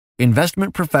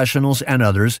 Investment professionals and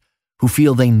others who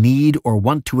feel they need or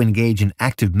want to engage in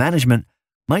active management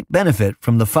might benefit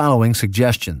from the following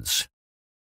suggestions.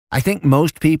 I think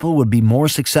most people would be more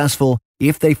successful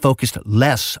if they focused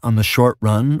less on the short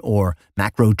run or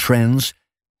macro trends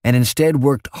and instead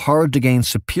worked hard to gain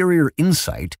superior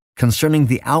insight concerning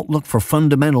the outlook for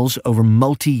fundamentals over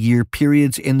multi-year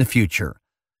periods in the future.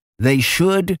 They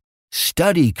should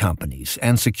study companies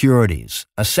and securities,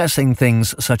 assessing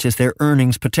things such as their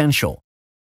earnings potential.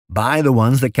 Buy the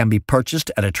ones that can be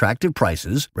purchased at attractive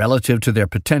prices relative to their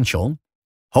potential.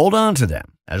 Hold on to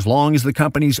them as long as the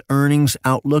company's earnings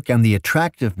outlook and the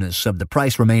attractiveness of the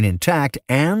price remain intact,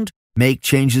 and make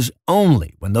changes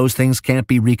only when those things can't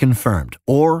be reconfirmed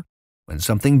or when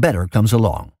something better comes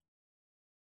along.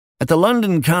 At the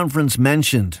London conference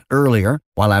mentioned earlier,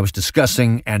 while I was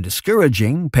discussing and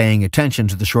discouraging paying attention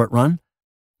to the short run,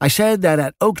 I said that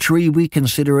at Oaktree we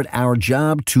consider it our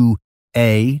job to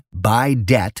A. Buy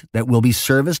debt that will be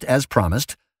serviced as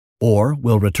promised, or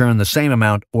will return the same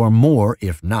amount or more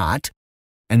if not,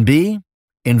 and B.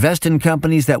 Invest in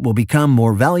companies that will become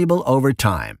more valuable over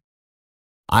time.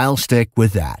 I'll stick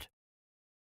with that.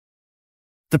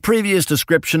 The previous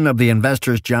description of the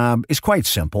investor's job is quite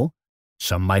simple.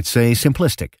 Some might say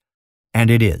simplistic, and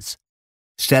it is.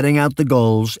 Setting out the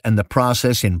goals and the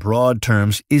process in broad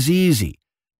terms is easy.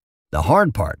 The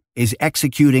hard part is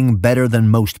executing better than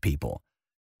most people.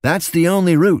 That's the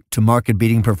only route to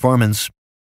market-beating performance.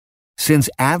 Since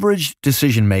average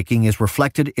decision-making is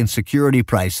reflected in security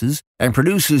prices and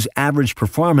produces average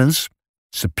performance,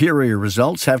 superior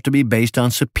results have to be based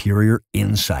on superior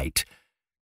insight.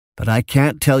 But I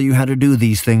can't tell you how to do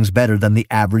these things better than the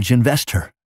average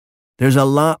investor. There's a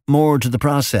lot more to the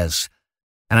process,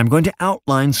 and I'm going to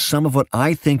outline some of what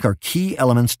I think are key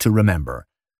elements to remember.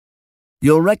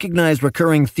 You'll recognize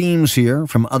recurring themes here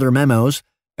from other memos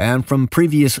and from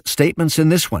previous statements in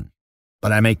this one,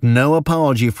 but I make no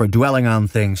apology for dwelling on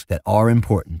things that are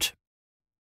important.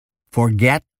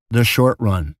 Forget the short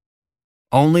run.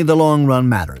 Only the long run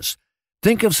matters.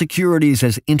 Think of securities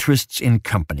as interests in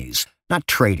companies, not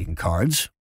trading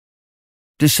cards.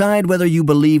 Decide whether you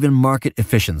believe in market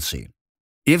efficiency.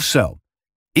 If so,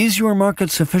 is your market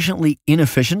sufficiently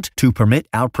inefficient to permit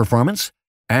outperformance?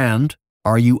 And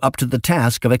are you up to the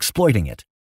task of exploiting it?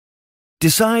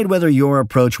 Decide whether your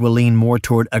approach will lean more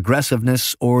toward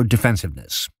aggressiveness or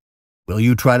defensiveness. Will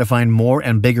you try to find more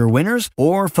and bigger winners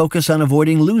or focus on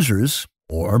avoiding losers,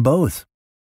 or both?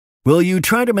 Will you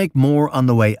try to make more on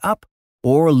the way up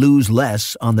or lose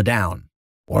less on the down,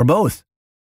 or both?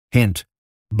 Hint: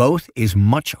 both is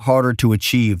much harder to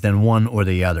achieve than one or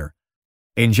the other.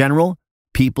 In general,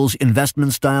 people's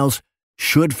investment styles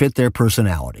should fit their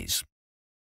personalities.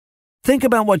 Think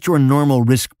about what your normal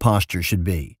risk posture should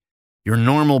be, your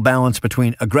normal balance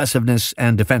between aggressiveness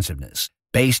and defensiveness,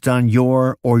 based on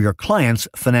your or your client's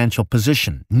financial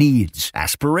position, needs,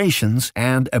 aspirations,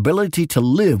 and ability to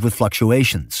live with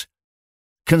fluctuations.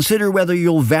 Consider whether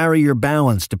you'll vary your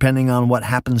balance depending on what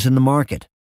happens in the market.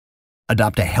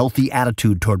 Adopt a healthy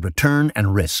attitude toward return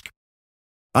and risk.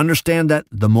 Understand that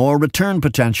the more return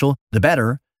potential, the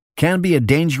better, can be a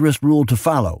dangerous rule to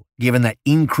follow, given that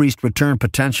increased return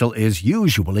potential is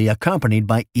usually accompanied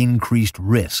by increased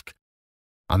risk.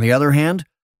 On the other hand,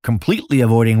 completely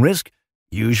avoiding risk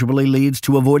usually leads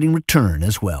to avoiding return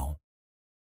as well.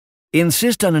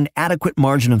 Insist on an adequate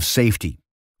margin of safety,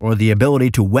 or the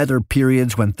ability to weather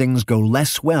periods when things go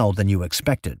less well than you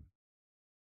expected.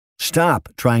 Stop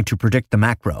trying to predict the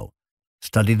macro.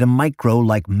 Study the micro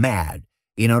like mad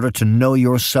in order to know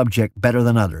your subject better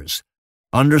than others.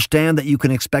 Understand that you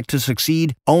can expect to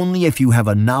succeed only if you have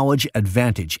a knowledge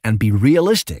advantage, and be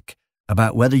realistic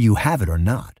about whether you have it or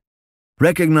not.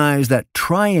 Recognize that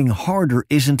trying harder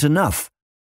isn't enough.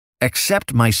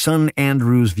 Accept my son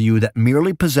Andrew's view that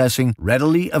merely possessing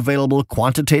readily available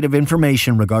quantitative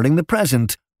information regarding the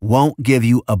present won't give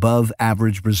you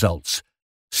above-average results,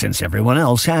 since everyone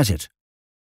else has it.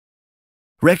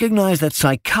 Recognize that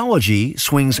psychology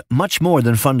swings much more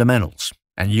than fundamentals,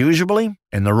 and usually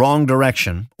in the wrong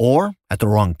direction or at the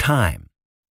wrong time.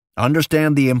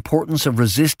 Understand the importance of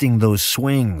resisting those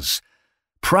swings.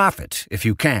 Profit, if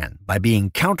you can, by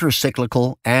being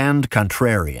counter-cyclical and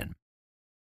contrarian.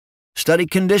 Study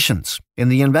conditions in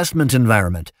the investment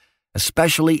environment,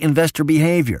 especially investor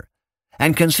behavior,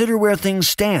 and consider where things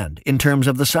stand in terms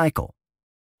of the cycle.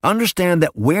 Understand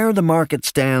that where the market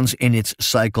stands in its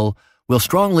cycle will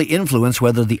strongly influence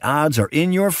whether the odds are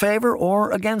in your favor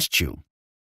or against you.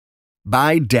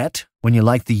 Buy debt when you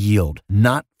like the yield,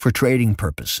 not for trading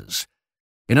purposes.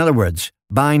 In other words,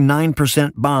 buy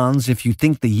 9% bonds if you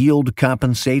think the yield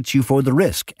compensates you for the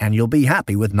risk, and you'll be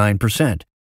happy with 9%.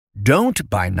 Don't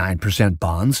buy 9%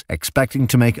 bonds expecting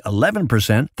to make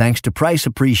 11% thanks to price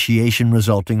appreciation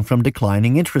resulting from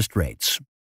declining interest rates.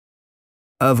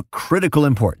 Of critical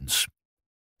importance,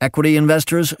 equity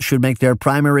investors should make their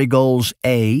primary goals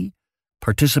A,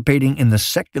 participating in the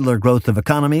secular growth of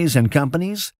economies and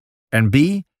companies, and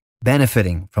B,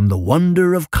 benefiting from the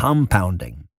wonder of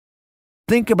compounding.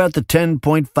 Think about the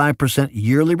 10.5%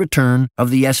 yearly return of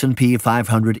the S&P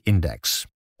 500 index,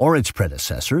 or its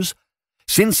predecessors,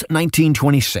 since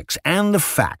 1926, and the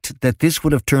fact that this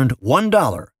would have turned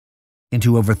 $1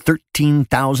 into over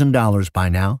 $13,000 by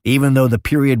now, even though the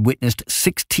period witnessed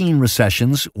 16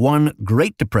 recessions, one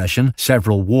Great Depression,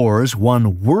 several wars,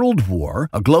 one world war,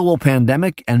 a global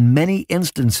pandemic, and many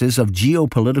instances of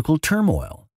geopolitical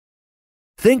turmoil.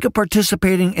 Think of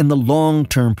participating in the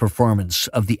long-term performance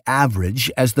of the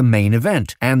average as the main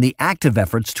event, and the active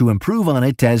efforts to improve on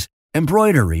it as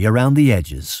embroidery around the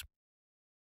edges.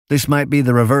 This might be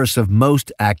the reverse of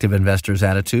most active investors'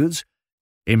 attitudes.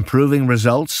 Improving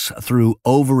results through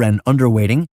over- and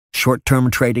underweighting,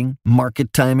 short-term trading,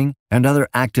 market timing, and other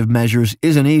active measures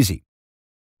isn't easy.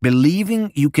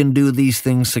 Believing you can do these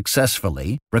things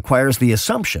successfully requires the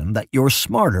assumption that you're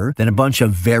smarter than a bunch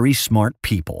of very smart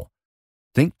people.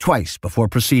 Think twice before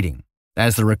proceeding,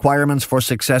 as the requirements for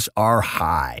success are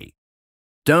high.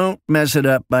 Don't mess it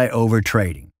up by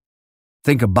overtrading.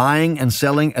 Think of buying and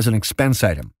selling as an expense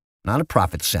item, not a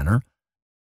profit center.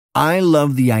 I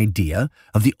love the idea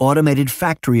of the automated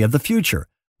factory of the future,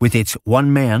 with its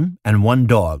one man and one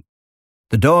dog.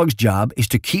 The dog's job is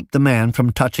to keep the man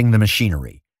from touching the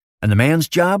machinery, and the man's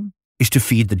job is to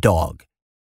feed the dog.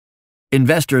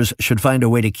 Investors should find a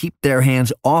way to keep their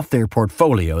hands off their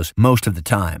portfolios most of the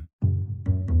time.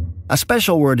 A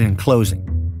special word in closing: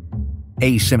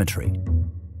 asymmetry.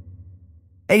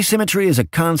 Asymmetry is a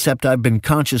concept I've been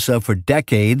conscious of for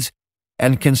decades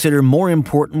and consider more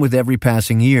important with every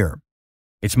passing year.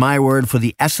 It's my word for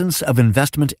the essence of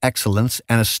investment excellence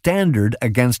and a standard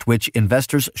against which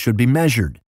investors should be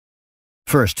measured.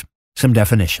 First, some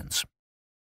definitions.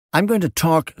 I'm going to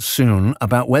talk soon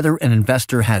about whether an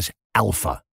investor has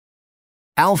alpha.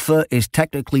 Alpha is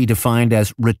technically defined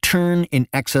as return in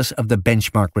excess of the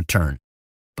benchmark return,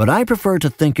 but I prefer to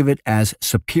think of it as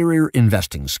superior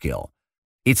investing skill.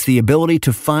 It's the ability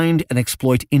to find and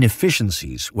exploit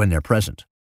inefficiencies when they're present.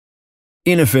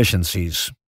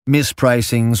 Inefficiencies,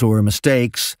 mispricings, or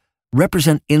mistakes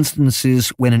represent instances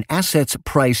when an asset's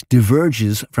price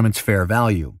diverges from its fair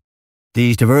value.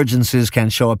 These divergences can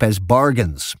show up as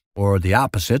bargains, or the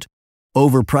opposite,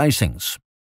 overpricings.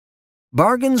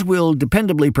 Bargains will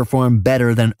dependably perform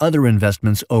better than other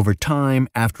investments over time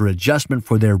after adjustment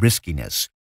for their riskiness.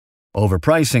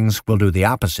 Overpricings will do the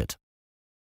opposite.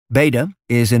 Beta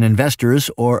is an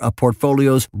investor's or a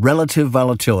portfolio's relative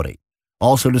volatility,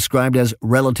 also described as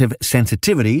relative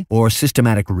sensitivity or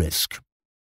systematic risk.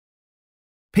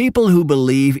 People who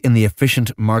believe in the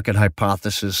efficient market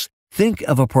hypothesis think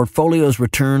of a portfolio's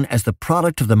return as the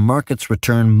product of the market's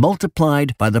return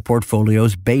multiplied by the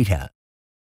portfolio's beta.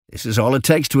 This is all it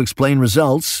takes to explain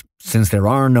results, since there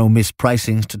are no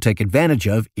mispricings to take advantage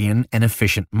of in an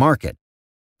efficient market,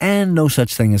 and no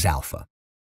such thing as alpha.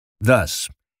 Thus,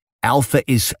 alpha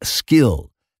is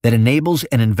skill that enables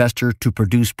an investor to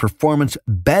produce performance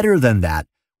better than that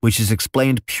which is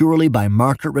explained purely by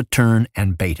market return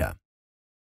and beta.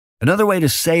 Another way to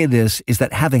say this is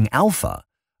that having alpha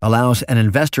allows an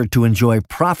investor to enjoy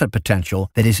profit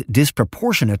potential that is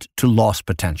disproportionate to loss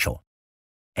potential.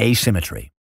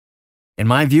 Asymmetry. In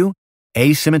my view,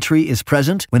 asymmetry is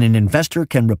present when an investor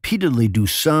can repeatedly do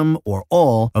some or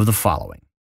all of the following: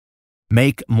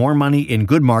 make more money in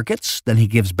good markets than he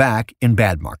gives back in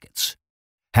bad markets,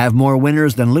 have more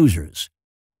winners than losers,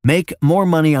 make more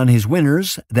money on his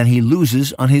winners than he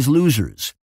loses on his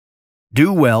losers,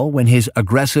 do well when his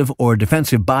aggressive or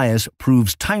defensive bias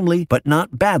proves timely but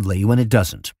not badly when it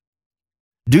doesn't,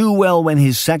 do well when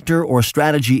his sector or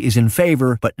strategy is in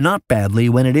favor but not badly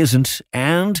when it isn't,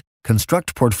 and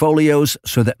construct portfolios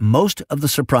so that most of the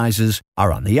surprises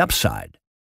are on the upside.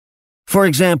 For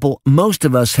example, most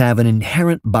of us have an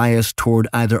inherent bias toward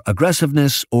either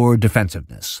aggressiveness or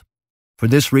defensiveness. For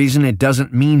this reason, it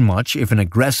doesn't mean much if an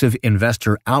aggressive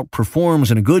investor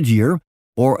outperforms in a good year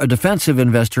or a defensive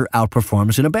investor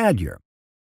outperforms in a bad year.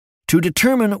 To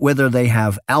determine whether they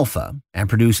have alpha and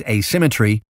produce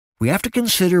asymmetry, we have to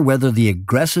consider whether the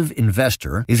aggressive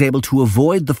investor is able to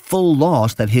avoid the full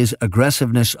loss that his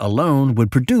aggressiveness alone would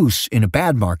produce in a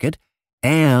bad market,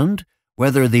 and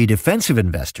whether the defensive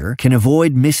investor can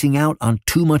avoid missing out on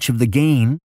too much of the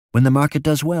gain when the market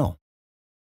does well.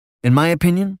 In my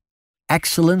opinion,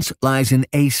 excellence lies in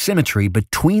asymmetry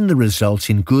between the results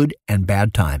in good and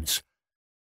bad times.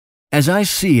 As I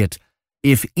see it,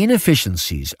 if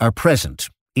inefficiencies are present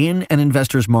in an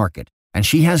investor's market and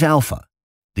she has alpha,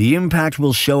 the impact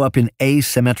will show up in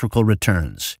asymmetrical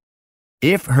returns.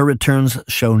 If her returns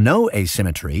show no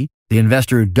asymmetry, the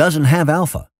investor doesn't have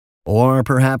alpha, or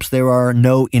perhaps there are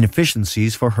no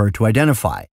inefficiencies for her to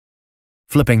identify.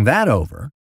 Flipping that over,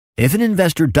 if an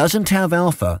investor doesn't have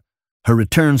alpha, her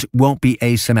returns won't be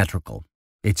asymmetrical.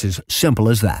 It's as simple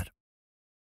as that.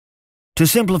 To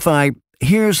simplify,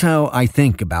 here's how I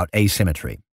think about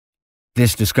asymmetry.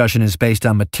 This discussion is based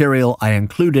on material I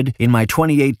included in my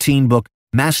 2018 book,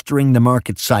 Mastering the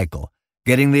Market Cycle,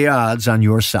 Getting the Odds on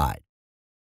Your Side.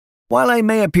 While I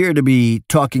may appear to be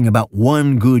talking about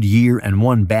one good year and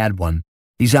one bad one,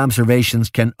 these observations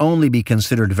can only be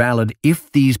considered valid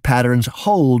if these patterns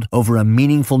hold over a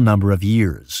meaningful number of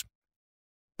years.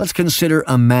 Let's consider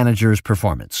a manager's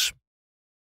performance.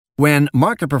 When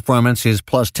market performance is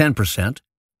plus 10%,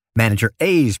 Manager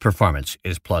A's performance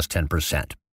is plus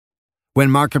 10%.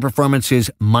 When market performance is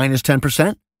minus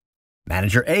 10%,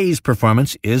 Manager A's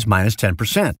performance is minus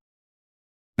 10%.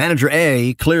 Manager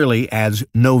A clearly adds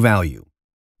no value.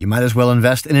 You might as well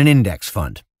invest in an index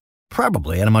fund,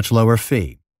 probably at a much lower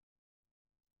fee.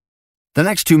 The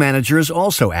next two managers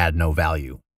also add no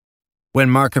value. When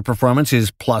market performance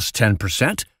is plus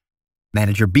 10%,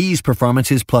 Manager B's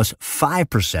performance is plus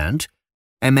 5%,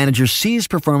 and Manager C's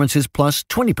performance is plus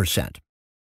 20%.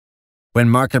 When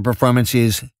market performance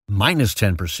is minus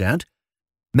 10%,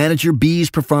 Manager B's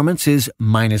performance is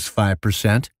minus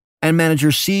 5%, and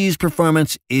Manager C's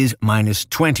performance is minus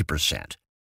 20%.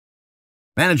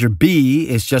 Manager B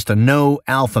is just a no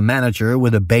alpha manager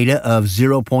with a beta of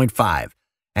 0.5,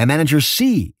 and Manager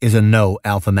C is a no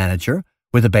alpha manager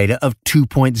with a beta of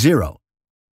 2.0.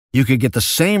 You could get the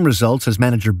same results as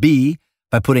Manager B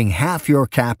by putting half your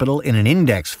capital in an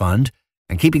index fund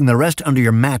and keeping the rest under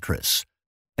your mattress.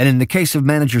 And in the case of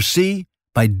Manager C,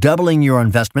 by doubling your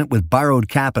investment with borrowed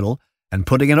capital and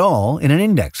putting it all in an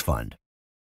index fund.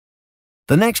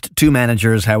 The next two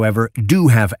managers, however, do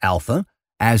have alpha,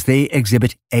 as they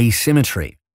exhibit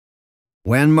asymmetry.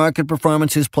 When market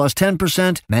performance is plus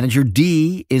 10%, Manager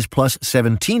D is plus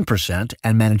 17%,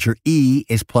 and Manager E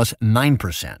is plus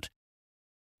 9%.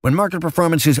 When market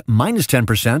performance is minus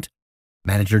 10%,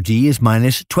 Manager D is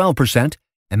minus 12%,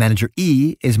 and Manager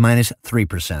E is minus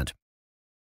 3%.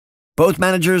 Both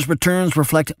managers' returns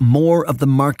reflect more of the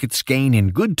market's gain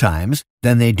in good times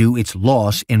than they do its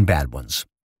loss in bad ones.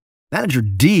 Manager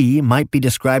D might be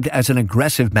described as an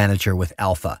aggressive manager with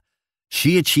alpha.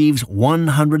 She achieves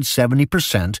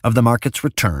 170% of the market's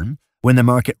return when the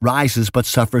market rises but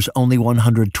suffers only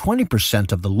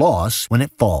 120% of the loss when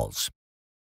it falls.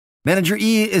 Manager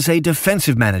E is a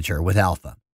defensive manager with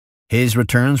alpha. His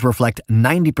returns reflect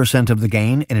 90% of the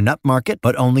gain in an up market,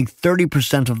 but only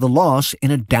 30% of the loss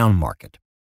in a down market.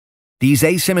 These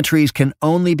asymmetries can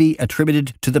only be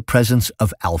attributed to the presence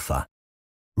of alpha.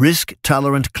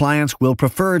 Risk-tolerant clients will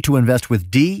prefer to invest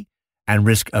with D, and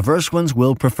risk-averse ones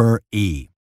will prefer E.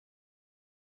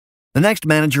 The next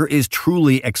manager is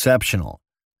truly exceptional.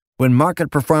 When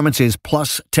market performance is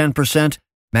plus 10%,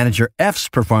 Manager F's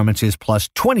performance is plus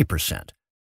 20%.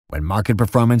 When market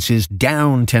performance is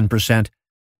down 10%,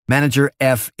 Manager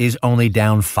F is only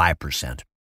down 5%.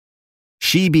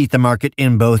 She beat the market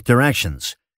in both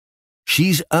directions.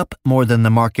 She's up more than the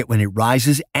market when it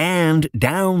rises and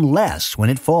down less when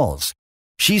it falls.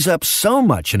 She's up so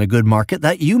much in a good market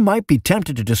that you might be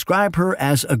tempted to describe her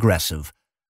as aggressive.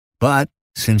 But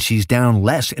since she's down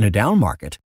less in a down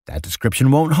market, that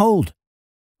description won't hold.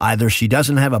 Either she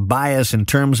doesn't have a bias in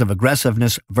terms of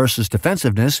aggressiveness versus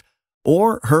defensiveness,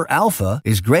 or her alpha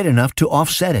is great enough to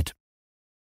offset it.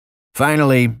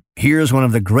 Finally, here's one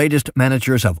of the greatest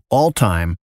managers of all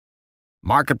time.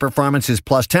 Market performance is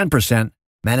plus 10%,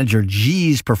 Manager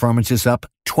G's performance is up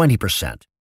 20%.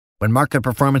 When market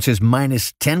performance is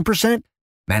minus 10%,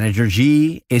 Manager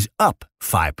G is up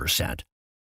 5%.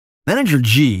 Manager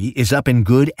G is up in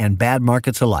good and bad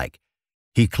markets alike.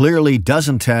 He clearly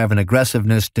doesn't have an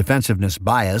aggressiveness-defensiveness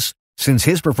bias, since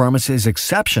his performance is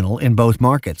exceptional in both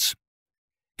markets.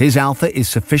 His alpha is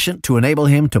sufficient to enable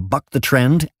him to buck the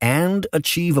trend and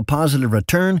achieve a positive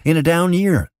return in a down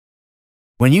year.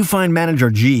 When you find Manager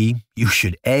G, you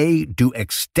should A. do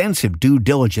extensive due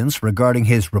diligence regarding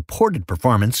his reported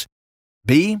performance,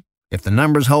 B. If the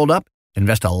numbers hold up,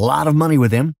 invest a lot of money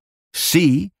with him.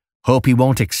 C, hope he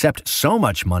won't accept so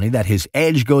much money that his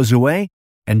edge goes away.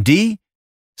 And D,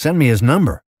 send me his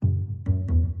number.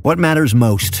 What matters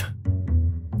most?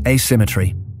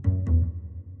 Asymmetry.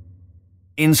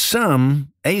 In sum,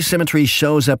 asymmetry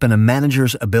shows up in a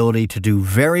manager's ability to do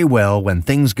very well when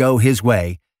things go his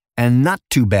way and not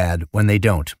too bad when they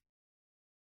don't.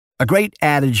 A great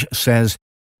adage says,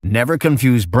 never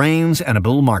confuse brains and a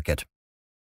bull market.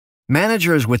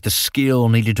 Managers with the skill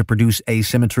needed to produce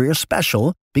asymmetry are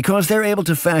special because they're able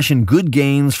to fashion good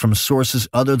gains from sources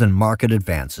other than market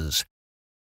advances.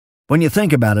 When you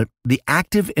think about it, the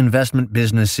active investment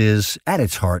business is, at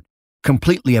its heart,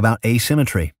 completely about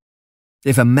asymmetry.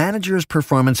 If a manager's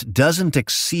performance doesn't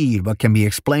exceed what can be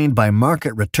explained by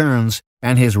market returns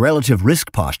and his relative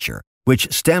risk posture,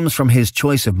 which stems from his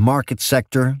choice of market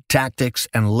sector, tactics,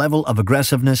 and level of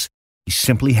aggressiveness, he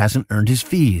simply hasn't earned his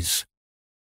fees.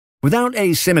 Without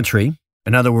asymmetry,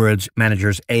 in other words,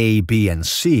 managers A, B, and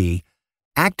C,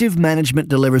 active management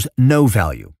delivers no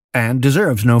value and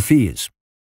deserves no fees.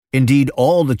 Indeed,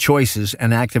 all the choices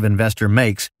an active investor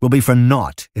makes will be for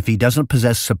naught if he doesn't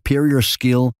possess superior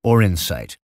skill or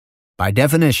insight. By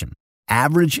definition,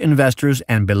 average investors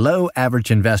and below average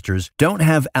investors don't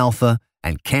have alpha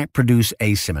and can't produce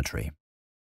asymmetry.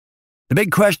 The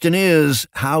big question is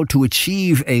how to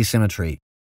achieve asymmetry.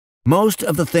 Most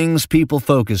of the things people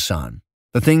focus on,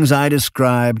 the things I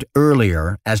described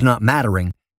earlier as not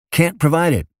mattering, can't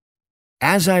provide it.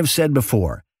 As I've said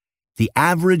before, the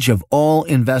average of all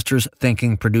investors'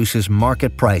 thinking produces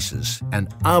market prices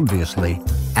and, obviously,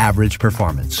 average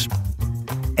performance.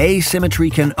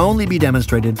 Asymmetry can only be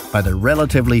demonstrated by the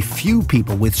relatively few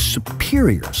people with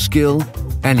superior skill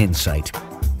and insight.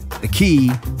 The key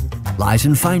lies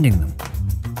in finding them.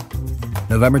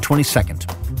 November 22nd,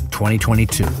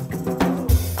 2022.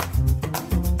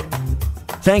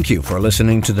 Thank you for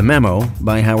listening to The Memo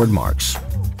by Howard Marks.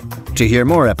 To hear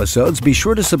more episodes, be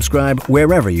sure to subscribe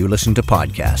wherever you listen to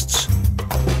podcasts.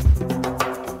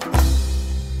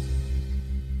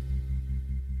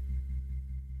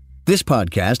 This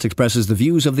podcast expresses the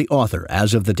views of the author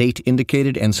as of the date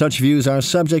indicated, and such views are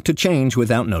subject to change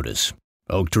without notice.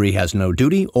 Oaktree has no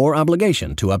duty or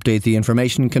obligation to update the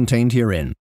information contained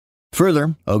herein.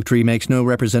 Further, Oaktree makes no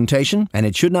representation, and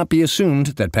it should not be assumed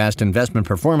that past investment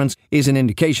performance is an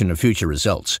indication of future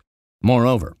results.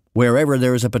 Moreover, wherever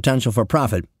there is a potential for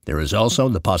profit, there is also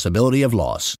the possibility of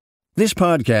loss. This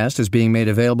podcast is being made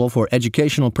available for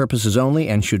educational purposes only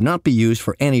and should not be used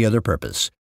for any other purpose.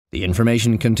 The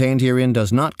information contained herein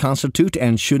does not constitute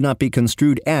and should not be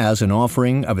construed as an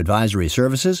offering of advisory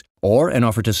services or an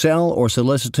offer to sell or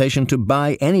solicitation to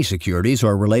buy any securities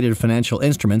or related financial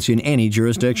instruments in any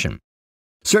jurisdiction.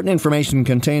 Certain information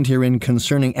contained herein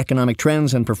concerning economic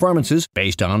trends and performances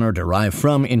based on or derived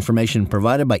from information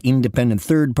provided by independent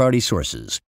third-party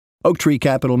sources. Oaktree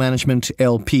Capital Management,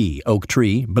 LP,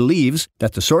 Oaktree, believes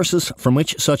that the sources from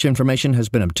which such information has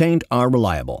been obtained are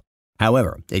reliable.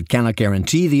 However, it cannot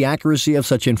guarantee the accuracy of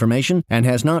such information and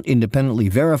has not independently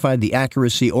verified the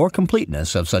accuracy or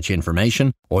completeness of such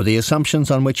information or the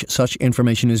assumptions on which such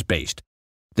information is based.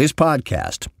 This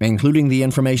podcast, including the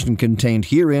information contained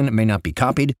herein, may not be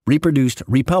copied, reproduced,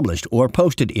 republished, or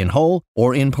posted in whole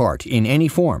or in part in any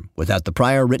form without the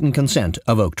prior written consent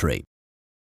of Oaktree.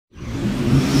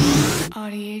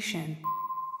 Audiation.